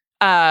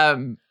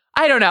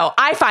 I don't know.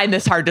 I find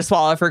this hard to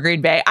swallow for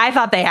Green Bay. I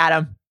thought they had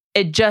him.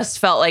 It just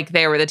felt like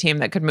they were the team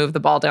that could move the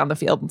ball down the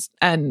field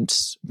and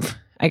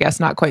I guess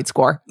not quite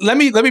score. Let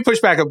me push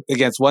back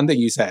against one thing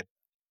you said.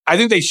 I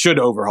think they should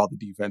overhaul the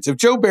defense. If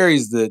Joe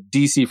Barry's the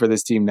DC for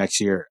this team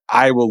next year,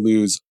 I will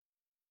lose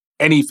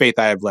any faith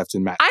I have left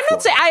in Matt. I'm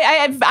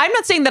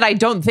not saying that I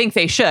don't think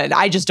they should.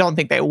 I just don't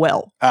think they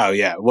will. Oh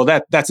yeah, well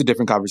that's a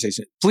different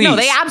conversation. Please, no,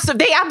 they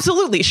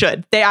absolutely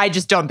should. I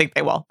just don't think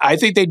they will. I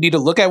think they need to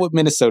look at what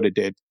Minnesota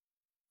did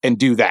and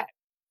do that.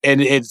 And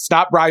it's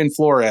not Brian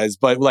Flores,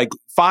 but like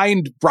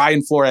find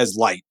Brian Flores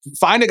light.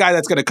 Find a guy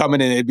that's going to come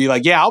in and be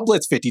like, yeah, I'll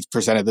blitz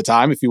 50% of the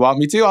time if you want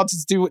me to. I'll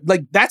just do it.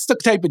 Like that's the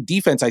type of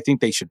defense I think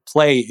they should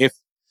play if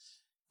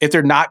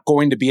they're not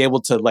going to be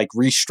able to like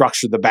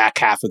restructure the back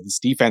half of this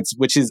defense,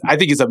 which is, I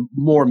think is a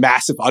more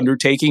massive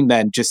undertaking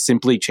than just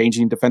simply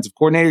changing defensive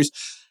coordinators.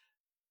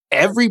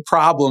 Every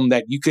problem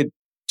that you could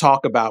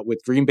talk about with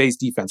Green Bay's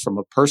defense from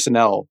a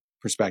personnel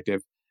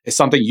perspective is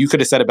something you could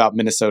have said about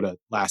Minnesota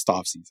last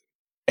offseason.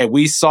 And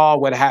we saw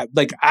what happened.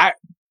 Like,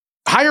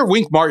 hire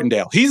Wink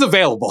Martindale. He's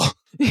available.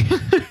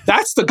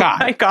 That's the guy.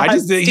 My God,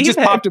 he just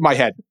popped in my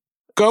head.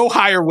 Go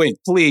hire Wink,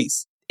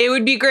 please. It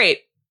would be great.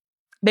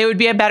 They would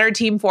be a better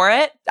team for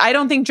it. I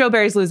don't think Joe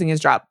Barry's losing his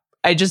job.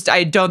 I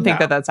don't think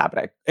that's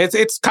happening.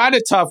 It's kind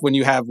of tough when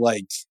you have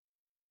like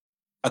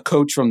a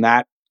coach from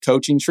that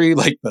coaching tree,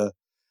 like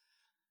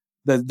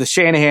the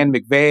Shanahan,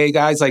 McVay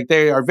guys. Like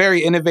they are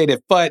very innovative,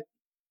 but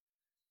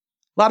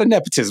a lot of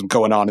nepotism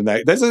going on in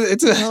that.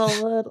 It's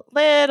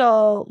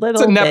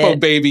a nepo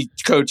baby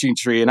coaching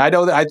tree, and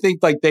I think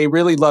like they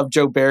really love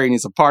Joe Barry, and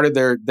he's a part of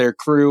their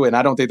crew, and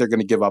I don't think they're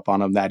going to give up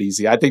on him that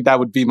easy. I think that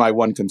would be my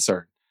one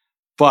concern.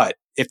 But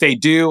if they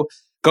do,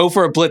 go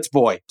for a blitz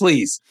boy,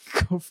 please.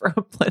 Go for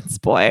a blitz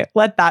boy.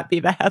 Let that be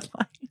the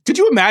headline. Could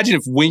you imagine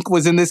if Wink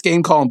was in this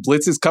game calling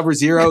blitzes cover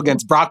zero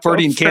against Brock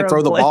Purdy and can't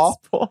throw the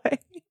ball? Boy.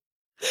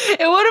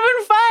 It would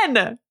have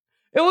been fun.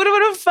 It would have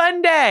been a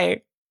fun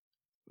day.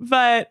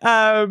 But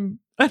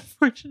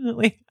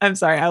unfortunately, I'm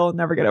sorry, I will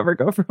never get over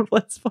Gopher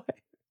Blitz Boy.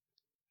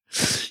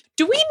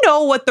 Do we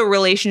know what the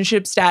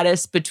relationship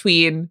status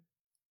between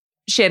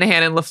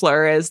Shanahan and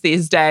LaFleur is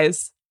these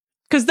days?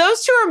 Because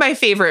those two are my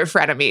favorite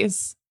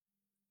frenemies.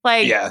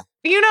 Like,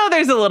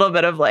 there's a little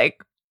bit of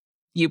like,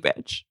 you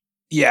bitch.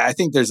 Yeah, I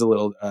think there's a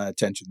little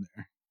tension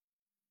there.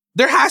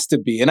 There has to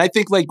be. And I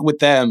think like with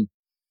them,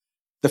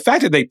 the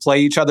fact that they play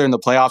each other in the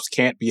playoffs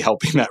can't be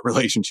helping that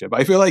relationship.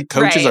 I feel like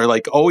coaches are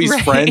like always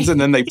friends and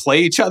then they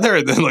play each other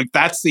and then like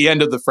that's the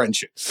end of the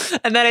friendship.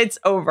 And then it's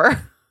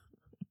over.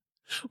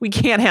 We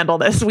can't handle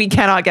this. We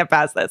cannot get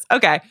past this.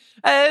 Okay.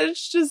 I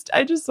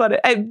just wanted,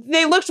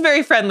 they looked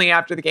very friendly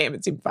after the game.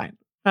 It seemed fine.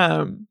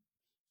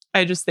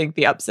 I just think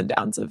the ups and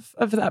downs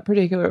of that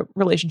particular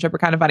relationship are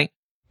kind of funny.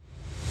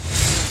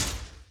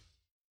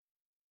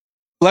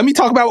 Let me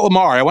talk about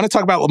Lamar. I want to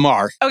talk about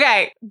Lamar.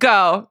 Okay,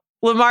 go.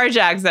 Lamar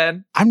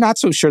Jackson. I'm not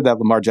so sure that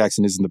Lamar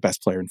Jackson isn't the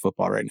best player in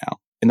football right now.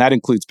 And that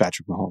includes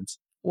Patrick Mahomes.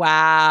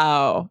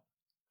 Wow.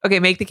 Okay,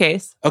 make the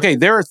case. Okay,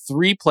 there are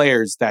 3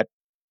 players that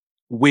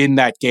win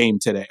that game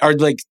today, or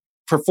like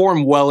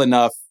perform well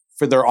enough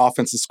for their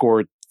offense to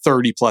score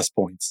 30 plus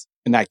points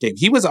in that game.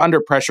 He was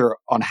under pressure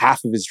on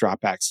half of his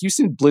dropbacks.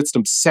 Houston blitzed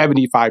him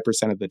 75%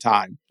 of the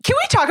time. Can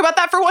we talk about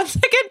that for 1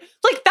 second?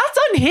 Like, that's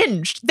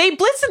unhinged. They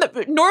blitz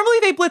normally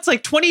they blitz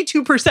like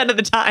 22% of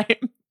the time.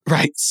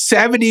 Right.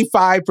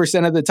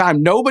 75% of the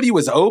time. Nobody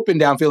was open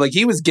downfield. Like,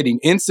 he was getting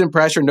instant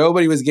pressure.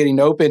 Nobody was getting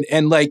open.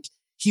 And like,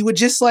 he would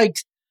just like,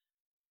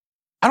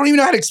 I don't even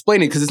know how to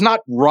explain it because it's not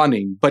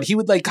running, but he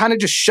would like kind of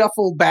just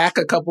shuffle back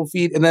a couple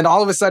feet. And then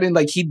all of a sudden,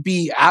 like, he'd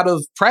be out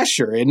of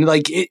pressure. And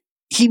like,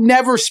 he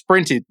never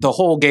sprinted the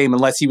whole game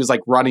unless he was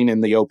like running in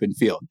the open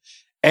field.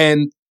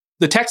 And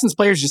the Texans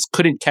players just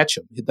couldn't catch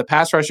him. The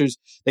pass rushers,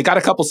 they got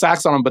a couple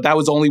sacks on him, but that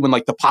was only when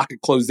like the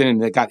pocket closed in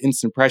and they got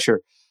instant pressure.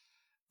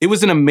 It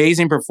was an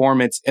amazing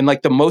performance. And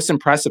like the most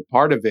impressive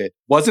part of it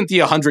wasn't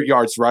the 100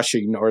 yards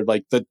rushing or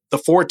like the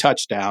 4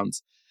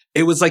 touchdowns.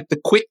 It was like the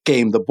quick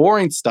game, the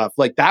boring stuff.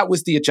 Like that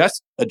was the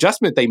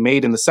adjustment they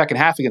made in the second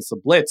half against the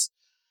Blitz.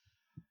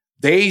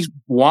 They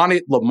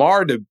wanted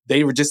Lamar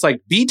they were just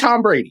like, be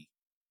Tom Brady.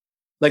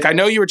 Like, I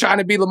know you were trying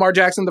to be Lamar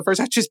Jackson the first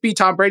half, just be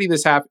Tom Brady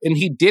this half. And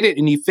he did it.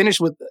 And he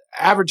finished with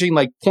averaging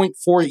like 0.4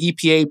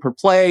 EPA per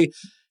play.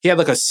 He had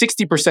like a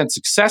 60%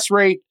 success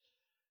rate.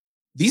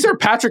 These are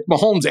Patrick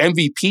Mahomes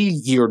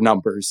MVP year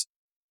numbers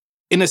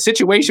in a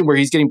situation where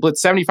he's getting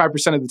blitzed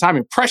 75% of the time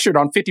and pressured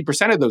on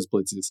 50% of those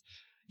blitzes.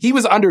 He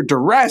was under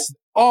duress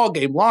all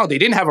game long. They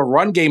didn't have a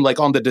run game like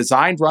on the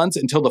designed runs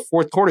until the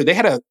fourth quarter. They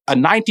had a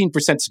 19%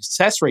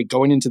 success rate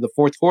going into the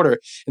fourth quarter.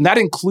 And that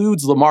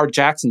includes Lamar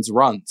Jackson's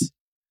runs.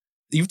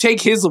 You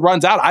take his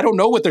runs out, I don't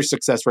know what their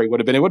success rate would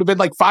have been. It would have been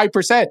like 5%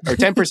 or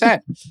 10%.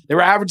 They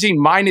were averaging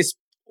minus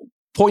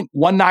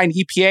 0.19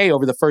 EPA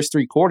over the first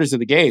 3 quarters of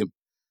the game.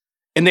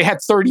 And they had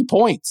 30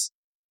 points.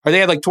 Or they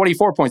had like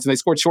 24 points and they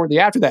scored shortly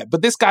after that.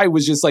 But this guy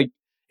was just like,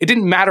 it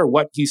didn't matter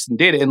what Houston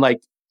did. And like,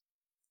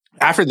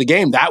 after the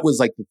game, that was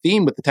like the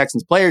theme with the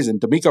Texans players. And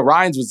D'Amico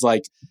Ryans was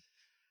like,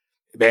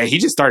 man, he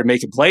just started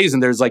making plays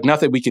and there's like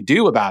nothing we could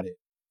do about it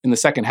in the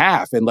second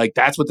half. And like,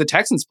 that's what the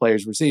Texans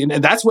players were seeing.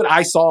 And that's what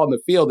I saw on the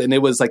field. And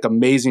it was like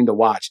amazing to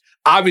watch.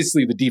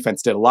 Obviously, the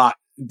defense did a lot.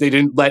 They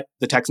didn't let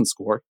the Texans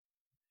score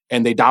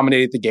and they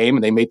dominated the game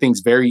and they made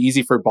things very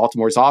easy for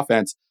Baltimore's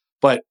offense.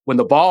 But when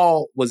the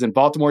ball was in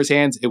Baltimore's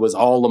hands, it was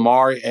all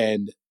Lamar.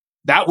 And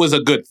that was a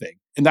good thing.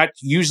 And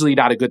that's usually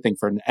not a good thing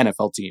for an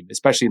NFL team,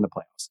 especially in the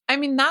playoffs. I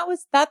mean,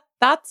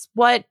 that's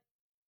what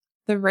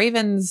the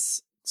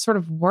Ravens sort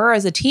of were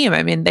as a team.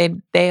 I mean,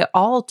 they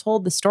all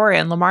told the story,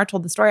 and Lamar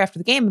told the story after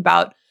the game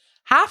about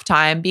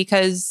halftime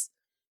because,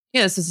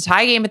 this was a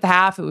tie game at the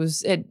half.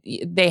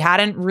 They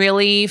hadn't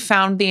really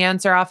found the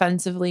answer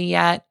offensively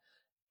yet.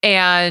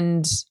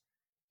 And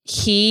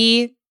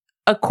he,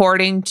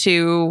 according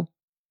to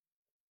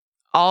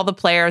all the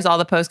players, all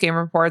the post-game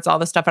reports, all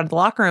the stuff out of the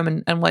locker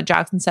room and what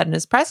Jackson said in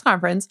his press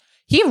conference,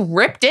 he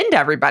ripped into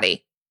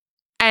everybody.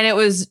 And it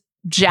was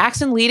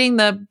Jackson leading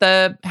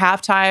the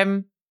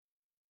halftime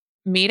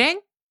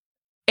meeting.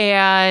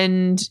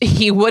 And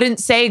he wouldn't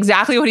say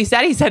exactly what he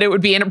said. He said it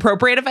would be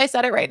inappropriate if I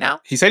said it right now.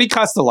 He said he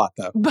cussed a lot,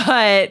 though.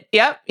 But,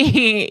 yep,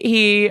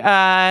 he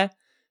said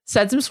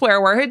some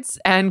swear words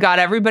and got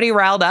everybody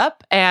riled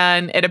up.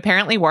 And it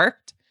apparently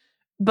worked.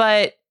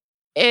 But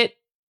it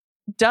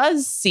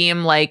does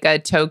seem like a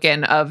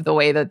token of the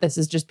way that this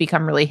has just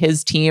become really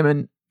his team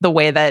and the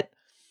way that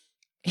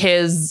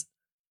his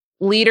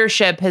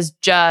leadership has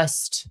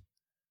just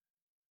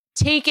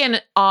taken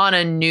on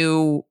a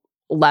new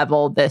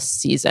level this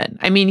season.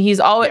 I mean, he's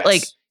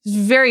always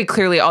very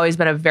clearly always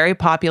been a very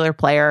popular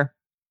player.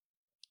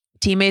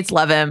 Teammates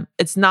love him.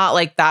 It's not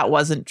like that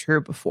wasn't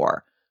true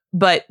before,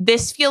 but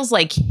this feels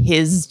like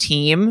his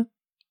team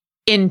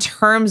in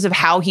terms of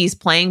how he's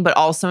playing, but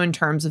also in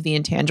terms of the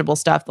intangible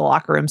stuff, the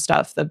locker room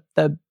stuff,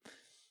 the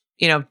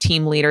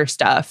team leader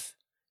stuff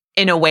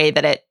in a way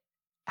that it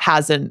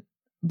hasn't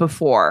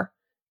before.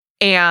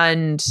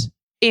 And,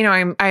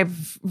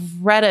 I've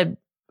read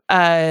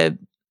a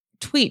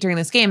tweet during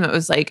this game that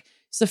was like,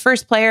 he's the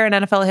first player in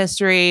NFL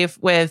history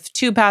with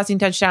 2 passing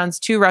touchdowns,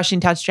 2 rushing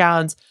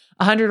touchdowns,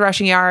 100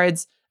 rushing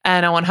yards,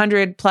 and a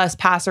 100 plus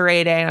passer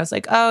rating. I was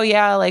like, oh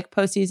yeah, like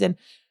postseason.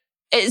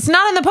 It's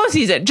not in the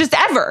postseason, just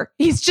ever.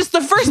 He's just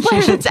the first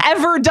player that's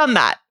ever done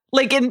that,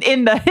 like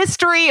in the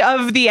history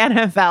of the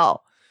NFL.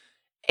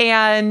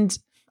 And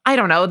I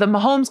don't know, the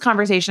Mahomes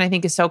conversation I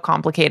think is so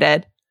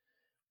complicated,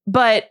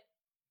 but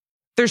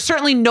there's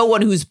certainly no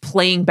one who's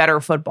playing better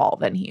football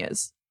than he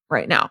is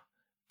right now.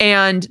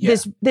 And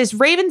this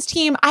Ravens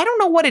team, I don't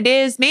know what it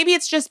is. Maybe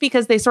it's just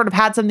because they sort of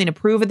had something to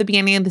prove at the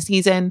beginning of the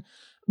season,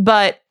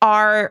 but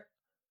our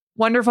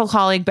wonderful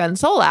colleague Ben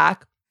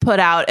Solak put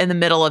out in the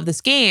middle of this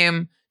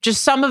game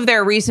just some of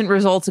their recent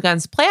results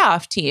against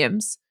playoff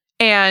teams.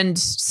 And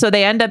so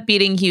they end up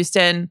beating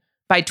Houston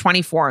by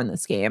 24 in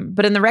this game.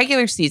 But in the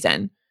regular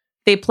season,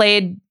 they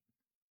played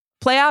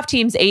playoff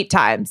teams 8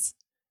 times.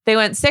 They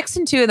went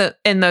 6-2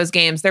 in those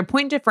games. Their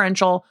point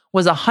differential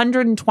was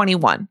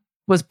 121,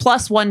 was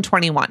plus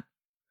 121.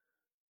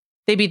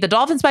 They beat the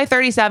Dolphins by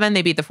 37.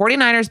 They beat the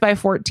 49ers by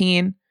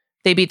 14.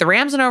 They beat the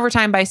Rams in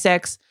overtime by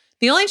 6.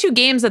 The only 2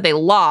 games that they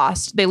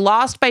lost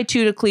by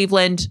 2 to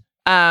Cleveland.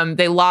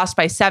 They lost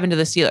by 7 to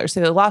the Steelers.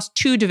 So they lost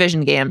 2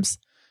 division games.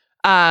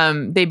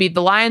 They beat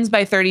the Lions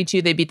by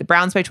 32. They beat the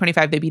Browns by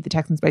 25. They beat the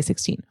Texans by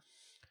 16.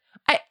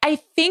 I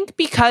think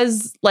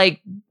because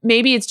like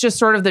maybe it's just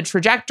sort of the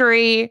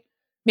trajectory.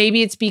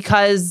 Maybe it's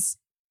because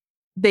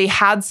they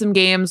had some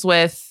games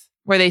where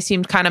they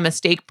seemed kind of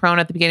mistake prone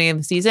at the beginning of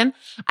the season.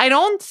 I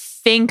don't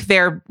think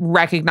they're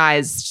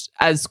recognized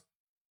as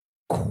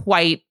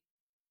quite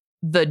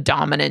the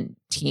dominant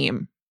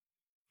team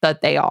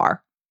that they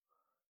are.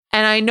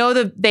 And I know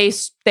that they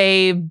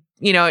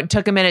it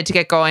took a minute to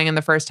get going in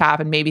the first half,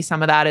 and maybe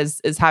some of that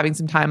is having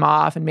some time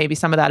off, and maybe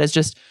some of that is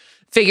just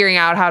figuring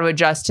out how to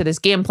adjust to this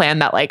game plan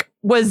that like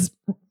was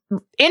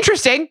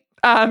interesting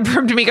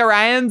from D'Amico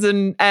Ryans,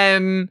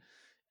 and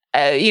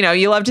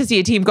you love to see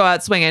a team go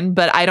out swinging,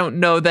 but I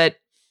don't know that,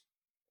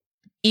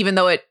 even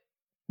though it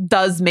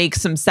does make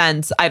some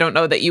sense, I don't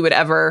know that you would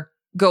ever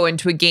go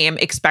into a game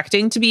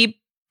expecting to be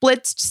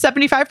blitzed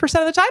 75%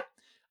 of the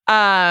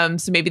time.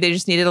 So maybe they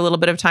just needed a little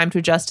bit of time to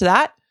adjust to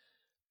that.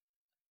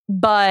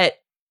 But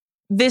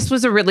this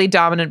was a really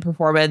dominant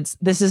performance.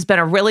 This has been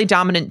a really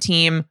dominant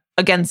team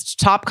against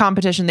top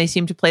competition. They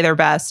seem to play their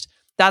best.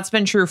 That's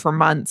been true for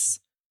months.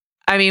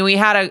 I mean, we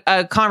had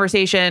a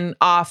conversation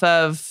off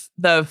of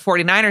the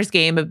 49ers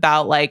game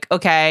about like,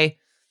 okay,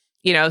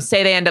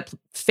 say they end up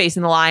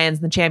facing the Lions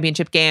in the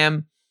championship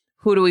game.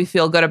 Who do we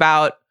feel good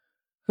about?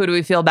 Who do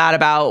we feel bad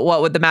about?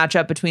 What would the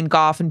matchup between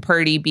Goff and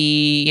Purdy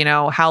be?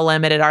 How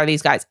limited are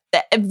these guys?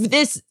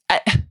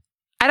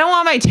 I don't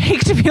want my take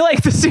to be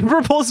like the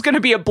Super Bowl is going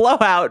to be a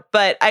blowout,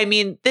 but I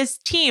mean, this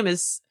team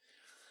is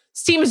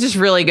just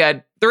really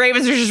good. The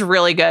Ravens are just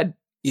really good.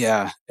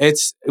 Yeah,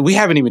 we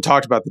haven't even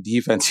talked about the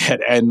defense yet,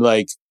 and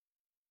like,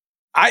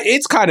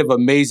 it's kind of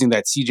amazing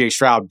that CJ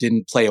Stroud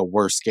didn't play a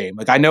worse game.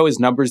 Like, I know his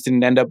numbers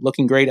didn't end up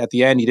looking great at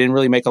the end. He didn't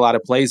really make a lot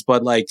of plays,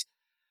 but like,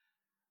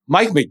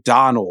 Mike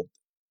McDonald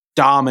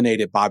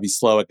dominated Bobby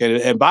Slowick.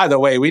 And by the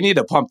way, we need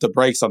to pump the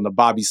brakes on the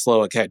Bobby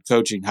Slowick head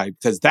coaching hype,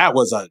 because that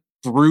was a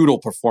brutal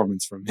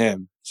performance from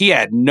him. He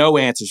had no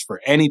answers for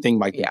anything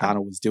Mike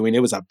McDonald was doing.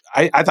 It was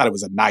I thought it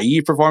was a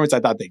naive performance. I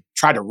thought they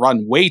tried to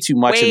run way too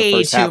much in the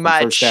first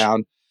half, first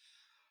down.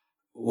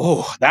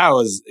 Whoa, that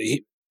was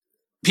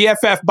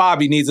PFF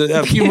Bobby needs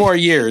a few more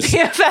years.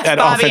 PFF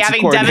Bobby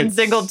having Devin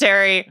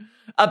Singletary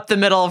up the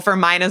middle for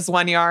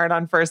 -1 yard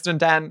on 1st and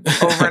 10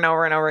 over and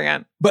over and over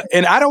again.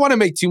 And I don't want to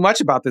make too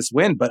much about this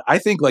win, but I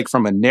think like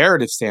from a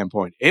narrative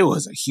standpoint, it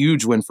was a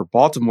huge win for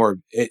Baltimore.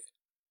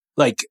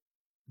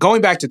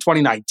 Going back to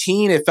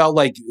 2019, it felt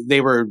like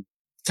they were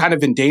kind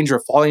of in danger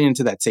of falling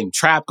into that same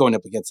trap, going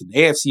up against an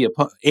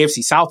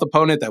AFC South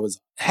opponent that was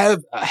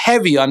a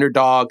heavy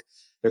underdog.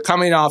 They're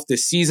coming off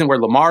this season where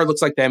Lamar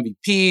looks like the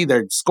MVP.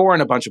 They're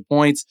scoring a bunch of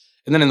points.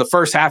 And then in the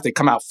first half, they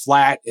come out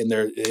flat and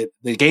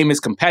the game is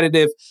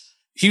competitive.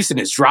 Houston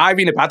is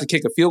driving, about to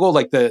kick a field goal.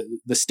 Like the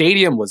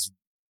stadium was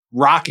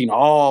rocking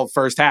all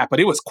first half, but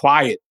it was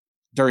quiet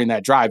during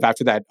that drive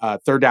after that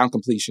 3rd down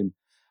completion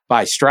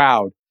by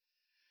Stroud.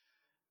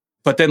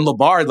 But then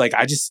Lamar,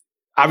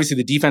 obviously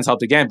the defense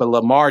helped again, but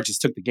Lamar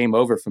just took the game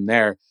over from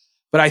there.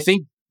 But I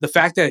think the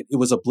fact that it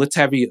was a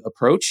blitz-heavy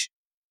approach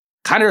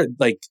kind of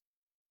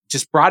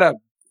just brought up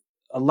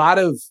a lot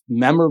of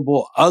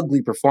memorable,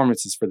 ugly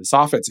performances for this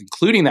offense,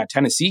 including that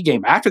Tennessee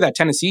game. After that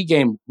Tennessee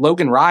game,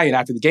 Logan Ryan,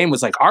 after the game,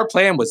 was like, our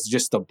plan was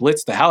just to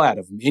blitz the hell out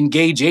of him.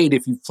 Engage 8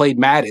 if you've played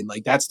Madden.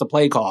 That's the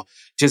play call.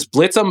 Just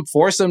blitz them,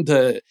 force them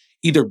to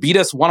either beat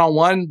us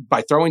one-on-one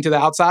by throwing to the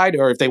outside,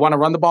 or if they want to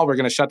run the ball, we're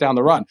going to shut down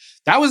the run.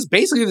 That was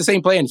basically the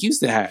same plan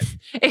Houston had.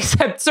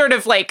 Except sort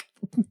of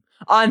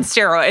on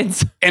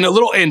steroids. And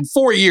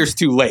 4 years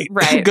too late.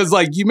 Right. Because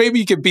maybe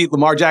you could beat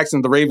Lamar Jackson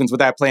and the Ravens with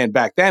that plan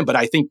back then, but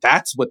I think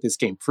that's what this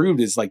game proved,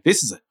 is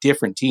this is a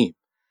different team.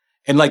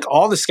 And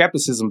all the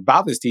skepticism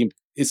about this team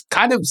is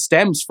kind of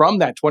stems from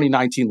that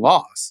 2019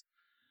 loss.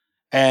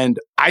 And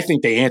I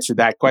think they answered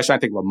that question. I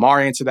think Lamar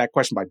answered that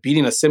question by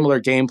beating a similar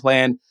game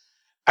plan.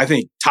 I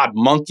think Todd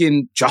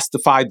Monken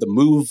justified the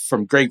move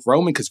from Greg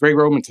Roman because Greg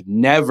Roman could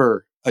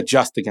never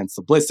adjust against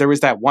the blitz. There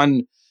was that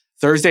one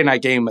Thursday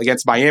night game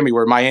against Miami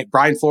where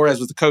Brian Flores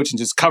was the coach and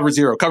just cover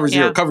zero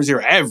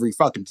every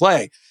fucking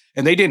play.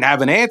 And they didn't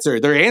have an answer.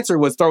 Their answer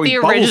was throwing the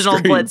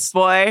original blitz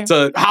boy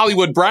to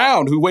Hollywood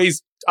Brown, who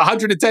weighs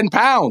 110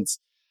 pounds.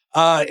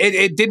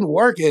 It didn't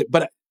work.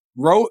 Not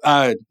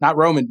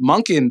Roman,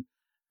 Monken,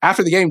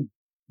 after the game,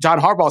 John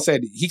Harbaugh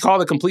said he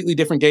called a completely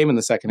different game in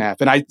the second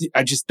half. And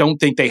I just don't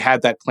think they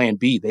had that plan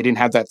B. They didn't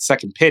have that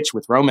second pitch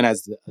with Roman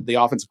as the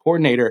offensive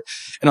coordinator.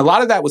 And a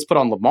lot of that was put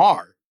on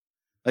Lamar.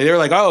 Like, they were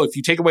like, oh, if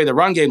you take away the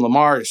run game,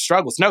 Lamar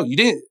struggles. No, you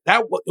didn't.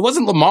 It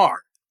wasn't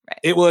Lamar. Right.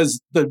 It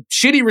was the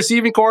shitty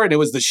receiving core, and it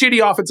was the shitty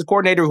offensive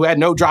coordinator who had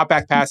no drop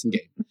back passing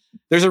game.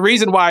 There's a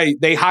reason why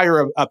they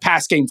hire a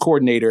pass game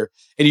coordinator,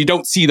 and you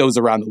don't see those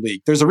around the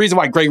league. There's a reason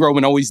why Greg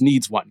Roman always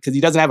needs one, because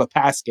he doesn't have a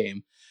pass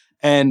game.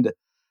 And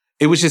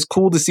it was just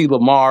cool to see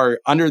Lamar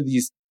under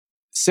these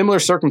similar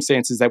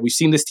circumstances that we've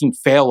seen this team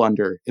fail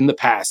under in the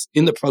past,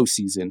 in the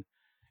postseason.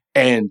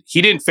 And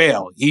he didn't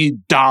fail. He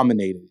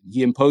dominated.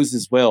 He imposed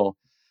his will.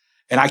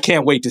 And I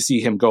can't wait to see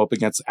him go up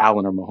against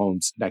Allen or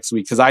Mahomes next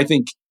week, because I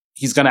think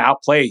he's going to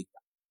outplay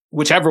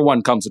whichever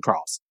one comes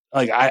across.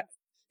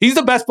 He's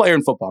the best player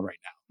in football right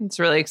now. It's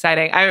really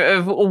exciting.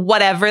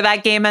 Whatever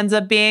that game ends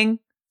up being,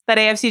 that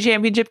AFC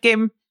Championship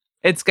game,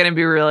 it's going to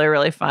be really,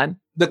 really fun.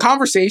 The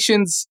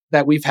conversations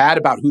that we've had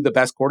about who the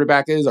best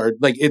quarterback is are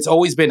it's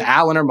always been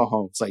Allen or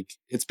Mahomes.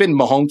 It's been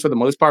Mahomes for the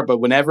most part, but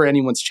whenever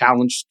anyone's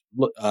challenged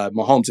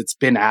Mahomes, it's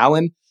been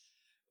Allen.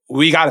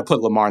 We got to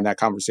put Lamar in that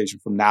conversation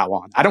from now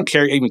on. I don't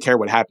even care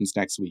what happens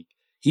next week.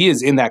 He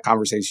is in that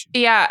conversation.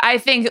 Yeah, I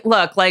think,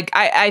 look,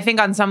 I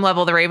think on some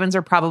level, the Ravens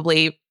are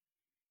probably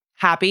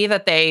happy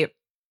that they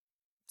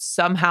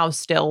somehow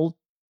still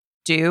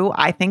do,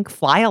 I think,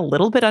 fly a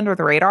little bit under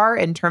the radar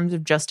in terms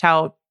of just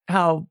how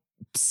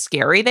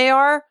scary they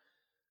are.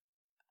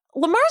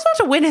 Lamar's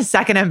about to win his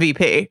second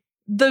MVP.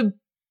 The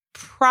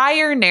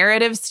prior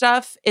narrative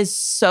stuff is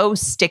so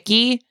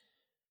sticky,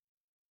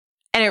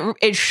 and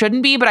it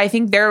shouldn't be, but I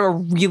think they're a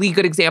really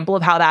good example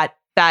of how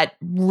that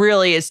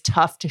really is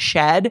tough to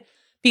shed,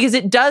 because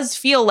it does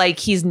feel like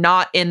he's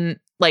not in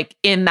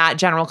that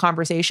general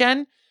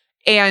conversation,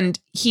 and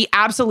he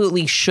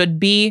absolutely should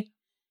be,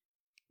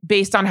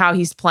 based on how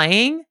he's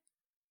playing,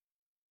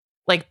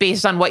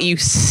 based on what you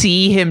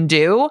see him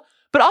do.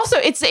 But also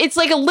it's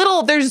like a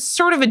little, there's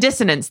sort of a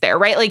dissonance there,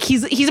 right?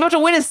 He's about to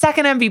win his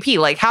second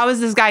MVP. How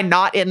is this guy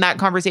not in that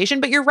conversation?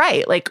 But you're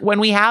right. When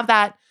we have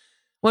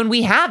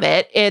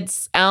it,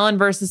 it's Allen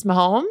versus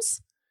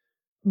Mahomes.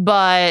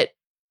 But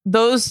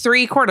those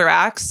three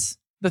quarterbacks,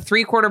 the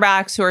three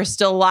quarterbacks who are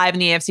still alive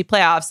in the AFC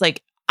playoffs,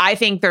 I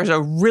think there's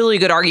a really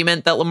good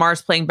argument that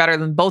Lamar's playing better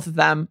than both of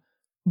them.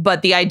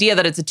 But the idea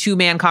that it's a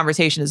two-man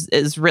conversation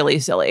is really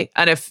silly.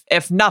 And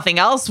if nothing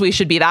else, we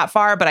should be that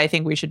far, but I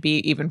think we should be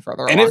even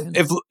further along. And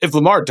if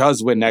Lamar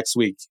does win next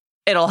week,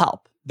 it'll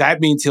help.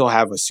 That means he'll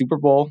have a Super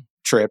Bowl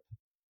trip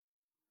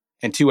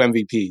and 2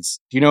 MVPs.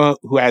 Do you know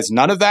who has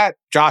none of that?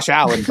 Josh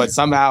Allen, but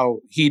somehow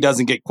he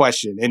doesn't get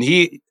questioned. And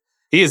he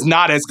is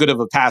not as good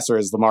of a passer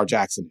as Lamar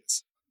Jackson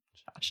is.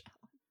 Josh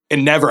Allen.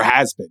 It never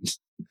has been.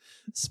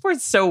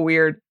 Sport's so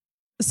weird.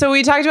 So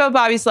we talked about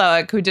Bobby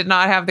Slowick, who did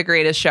not have the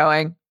greatest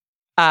showing.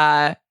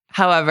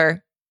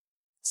 However,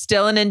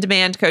 still an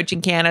in-demand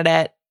coaching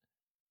candidate.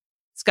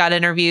 He's got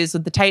interviews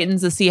with the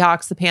Titans, the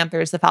Seahawks, the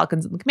Panthers, the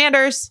Falcons, and the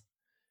Commanders.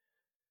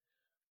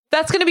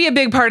 That's going to be a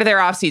big part of their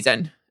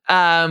offseason.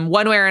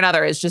 One way or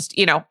another is just,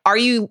 are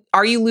you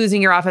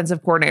losing your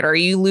offensive coordinator? Are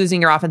you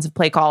losing your offensive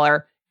play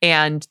caller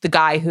and the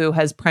guy who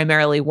has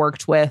primarily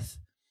worked with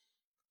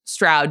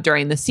Stroud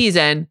during the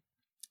season?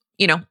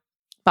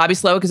 Bobby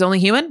Slowick is only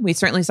human. We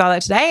certainly saw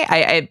that today.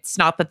 It's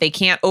not that they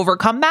can't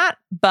overcome that,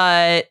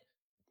 but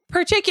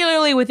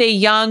particularly with a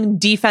young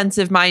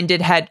defensive-minded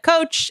head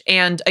coach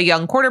and a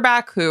young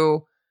quarterback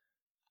who,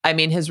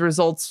 his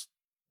results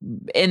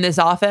in this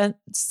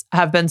offense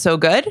have been so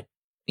good.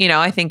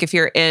 I think if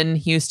you're in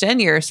Houston,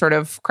 you're sort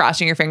of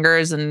crossing your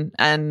fingers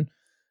and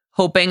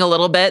hoping a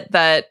little bit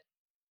that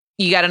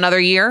you get another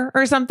year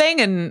or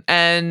something,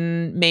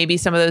 and maybe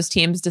some of those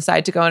teams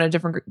decide to go in a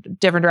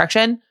different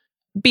direction.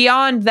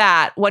 Beyond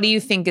that, what do you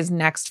think is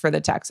next for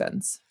the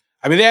Texans?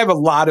 They have a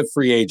lot of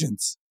free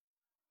agents.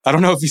 I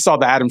don't know if you saw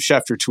the Adam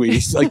Schefter tweet.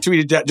 He's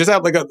tweeted just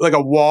out like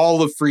a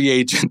wall of free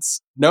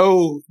agents.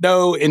 No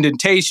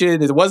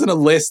indentation. It wasn't a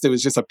list. It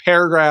was just a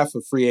paragraph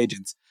of free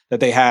agents that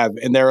they have.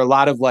 And there are a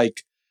lot of I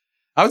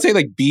would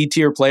say B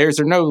tier players.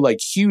 There are no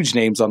huge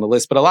names on the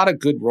list, but a lot of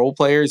good role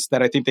players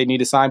that I think they need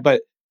to sign.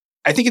 But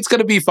I think it's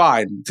going to be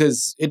fine,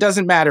 because it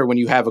doesn't matter when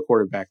you have a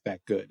quarterback that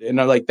good. And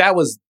that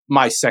was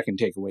my second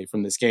takeaway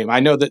from this game. I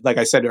know that, like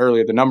I said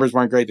earlier, the numbers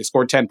weren't great. They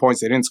scored 10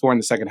 points. They didn't score in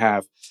the second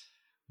half.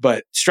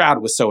 But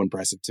Stroud was so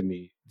impressive to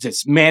me.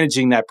 Just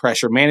managing that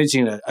pressure,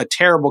 managing a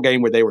terrible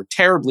game where they were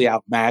terribly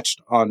outmatched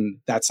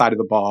on that side of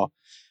the ball,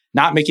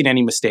 not making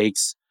any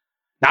mistakes,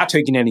 not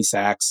taking any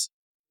sacks.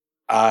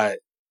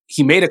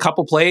 he made a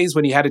couple plays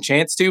when he had a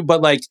chance to,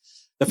 but like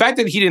the fact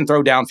that he didn't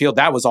throw downfield,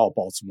 that was all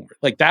Baltimore.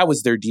 Like that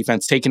was their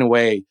defense taking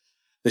away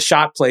the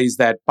shot plays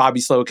that Bobby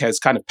Slowick has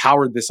kind of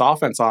powered this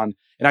offense on.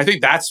 And I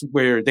think that's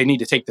where they need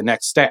to take the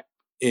next step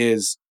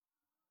is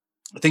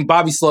I think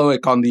Bobby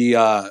Slowick on the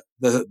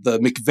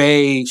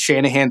McVay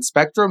Shanahan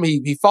spectrum,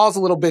 he falls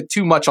a little bit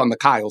too much on the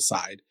Kyle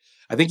side.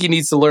 I think he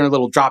needs to learn a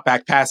little drop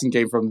back passing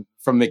game from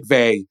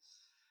McVay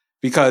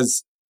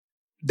because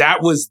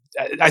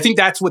I think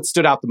that's what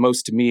stood out the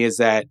most to me is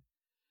that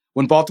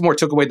when Baltimore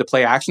took away the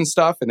play action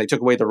stuff and they took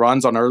away the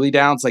runs on early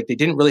downs, like they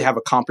didn't really have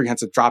a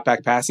comprehensive drop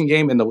back passing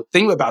game. And the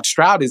thing about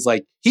Stroud is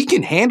like, he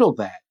can handle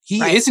that.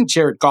 He isn't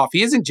Jared Goff.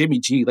 He isn't Jimmy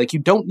G. Like you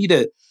don't need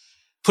to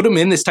put him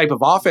in this type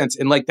of offense.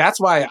 And like, that's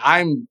why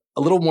I'm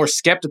a little more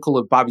skeptical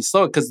of Bobby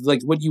Slowick because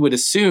like what you would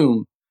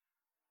assume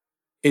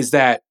is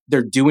that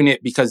they're doing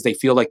it because they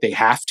feel like they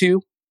have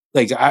to.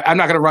 Like I'm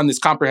not going to run this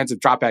comprehensive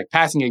drop back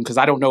passing game because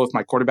I don't know if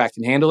my quarterback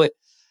can handle it.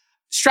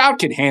 Stroud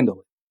can handle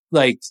it.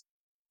 Like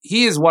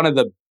he is one of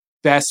the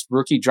best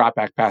rookie drop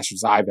back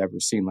passers I've ever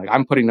seen. Like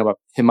I'm putting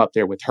him up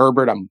there with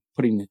Herbert. I'm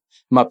putting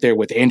him up there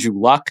with Andrew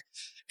Luck.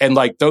 And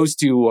like those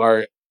two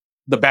are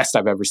the best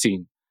I've ever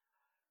seen.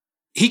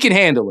 He can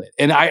handle it.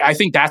 And I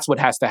think that's what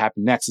has to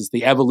happen next is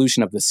the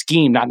evolution of the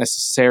scheme, not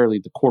necessarily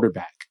the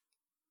quarterback.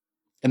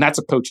 And that's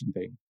a coaching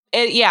thing.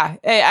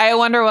 I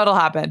wonder what'll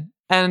happen.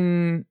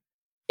 And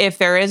if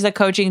there is a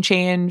coaching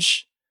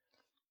change,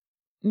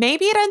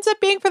 maybe it ends up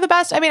being for the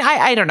best. I mean,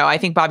 I don't know. I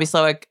think Bobby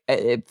Slowick,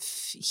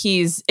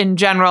 he's in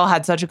general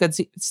had such a good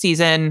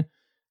season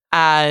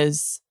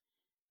as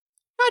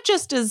not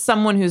just as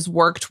someone who's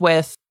worked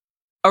with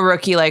a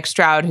rookie like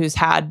Stroud who's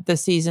had the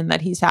season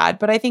that he's had,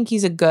 but I think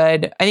he's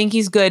good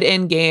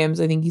in games.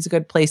 I think he's a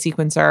good play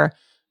sequencer.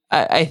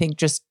 I think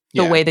just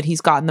the way that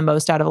he's gotten the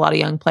most out of a lot of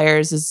young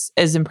players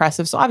is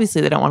impressive. So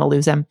obviously they don't want to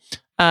lose him.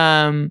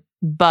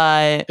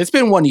 But it's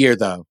been 1 year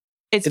though.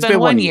 It's been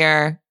 1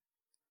 year.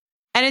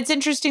 And it's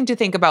interesting to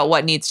think about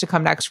what needs to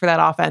come next for that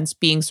offense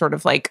being sort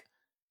of like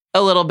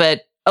a little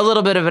bit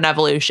of an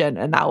evolution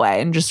in that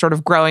way and just sort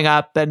of growing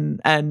up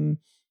and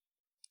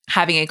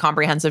having a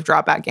comprehensive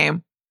drop back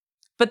game.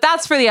 But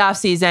that's for the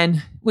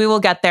offseason. We will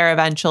get there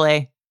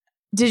eventually.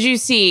 Did you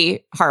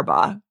see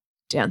Harbaugh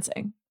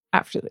dancing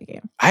after the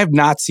game? I have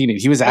not seen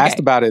it. He was asked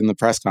about it in the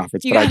press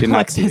conference, but I did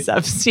not see it.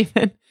 Up,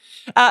 Stephen.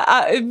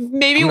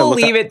 Maybe we'll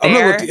leave it there. I'm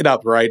going to look it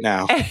up right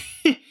now.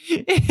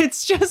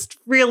 It's just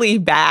really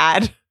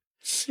bad.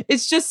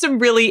 It's just some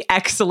really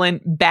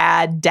excellent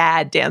bad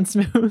dad dance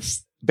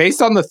moves.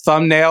 Based on the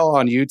thumbnail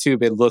on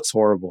YouTube, it looks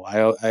horrible.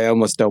 I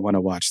almost don't want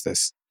to watch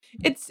this.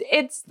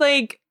 It's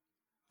like,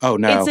 oh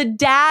no, it's a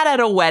dad at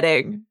a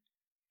wedding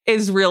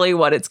is really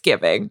what it's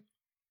giving.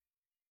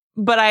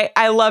 But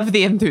I love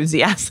the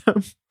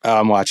enthusiasm. Oh,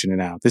 I'm watching it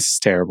now. This is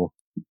terrible.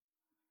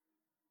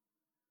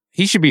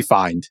 He should be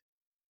fined.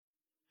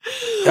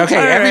 Okay,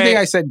 everything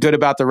I said good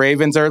about the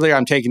Ravens earlier,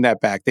 I'm taking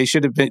that back. They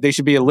should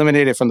be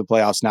eliminated from the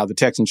playoffs now. The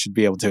Texans should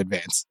be able to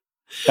advance.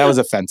 That was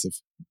offensive.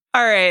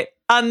 All right.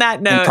 On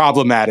that note, and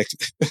problematic.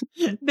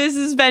 This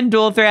has been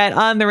Dual Threat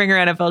on the Ringer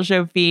NFL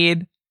Show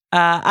feed.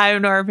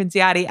 I'm Nora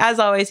Princiati. As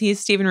always, he's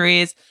Stephen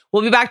Ruiz.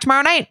 We'll be back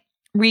tomorrow night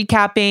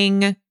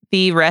recapping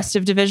the rest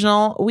of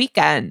Divisional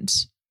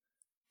weekend.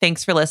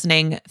 Thanks for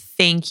listening.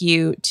 Thank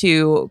you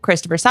to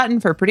Christopher Sutton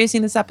for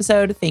producing this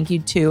episode. Thank you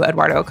to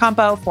Eduardo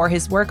Ocampo for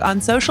his work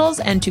on socials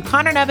and to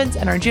Connor Nevins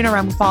and Arjuna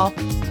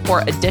Ramgopal for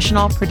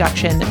additional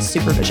production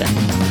supervision.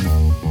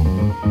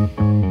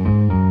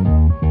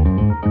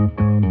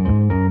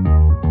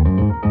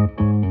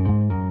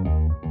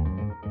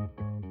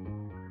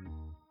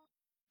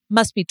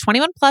 Must be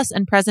 21 plus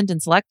and present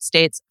in select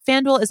states.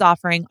 FanDuel is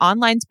offering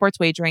online sports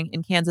wagering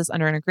in Kansas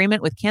under an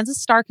agreement with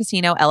Kansas Star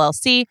Casino,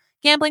 LLC.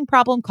 Gambling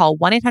problem? Call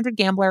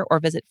 1-800-GAMBLER or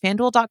visit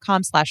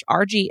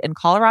FanDuel.com/RG in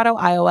Colorado,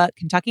 Iowa,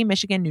 Kentucky,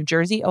 Michigan, New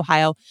Jersey,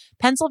 Ohio,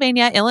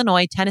 Pennsylvania,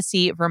 Illinois,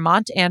 Tennessee,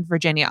 Vermont, and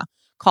Virginia.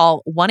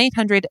 Call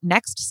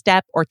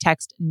 1-800-NEXT-STEP or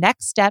text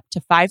NEXT-STEP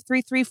to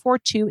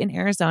 53342 in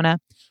Arizona,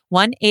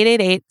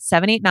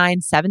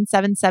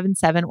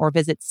 1-888-789-7777 or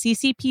visit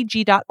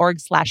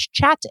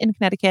ccpg.org/chat in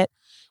Connecticut,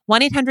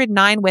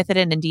 1-800-9-WITH-IT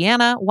in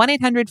Indiana,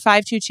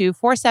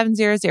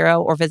 1-800-522-4700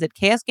 or visit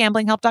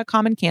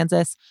ksgamblinghelp.com in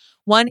Kansas,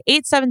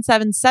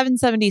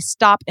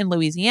 1-877-770-STOP in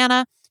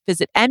Louisiana.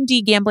 Visit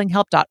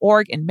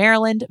mdgamblinghelp.org in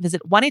Maryland.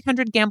 Visit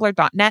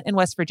 1-800-GAMBLER.net in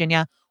West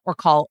Virginia or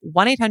call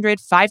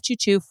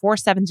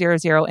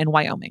 1-800-522-4700 in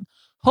Wyoming.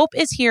 Hope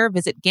is here.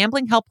 Visit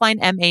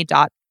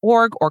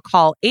gamblinghelplinema.org or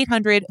call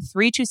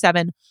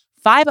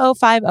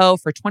 800-327-5050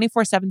 for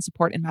 24/7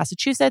 support in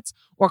Massachusetts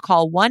or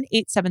call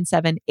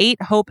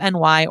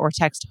 1-877-8-HOPE-NY or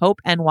text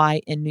HOPE-NY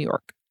in New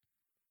York.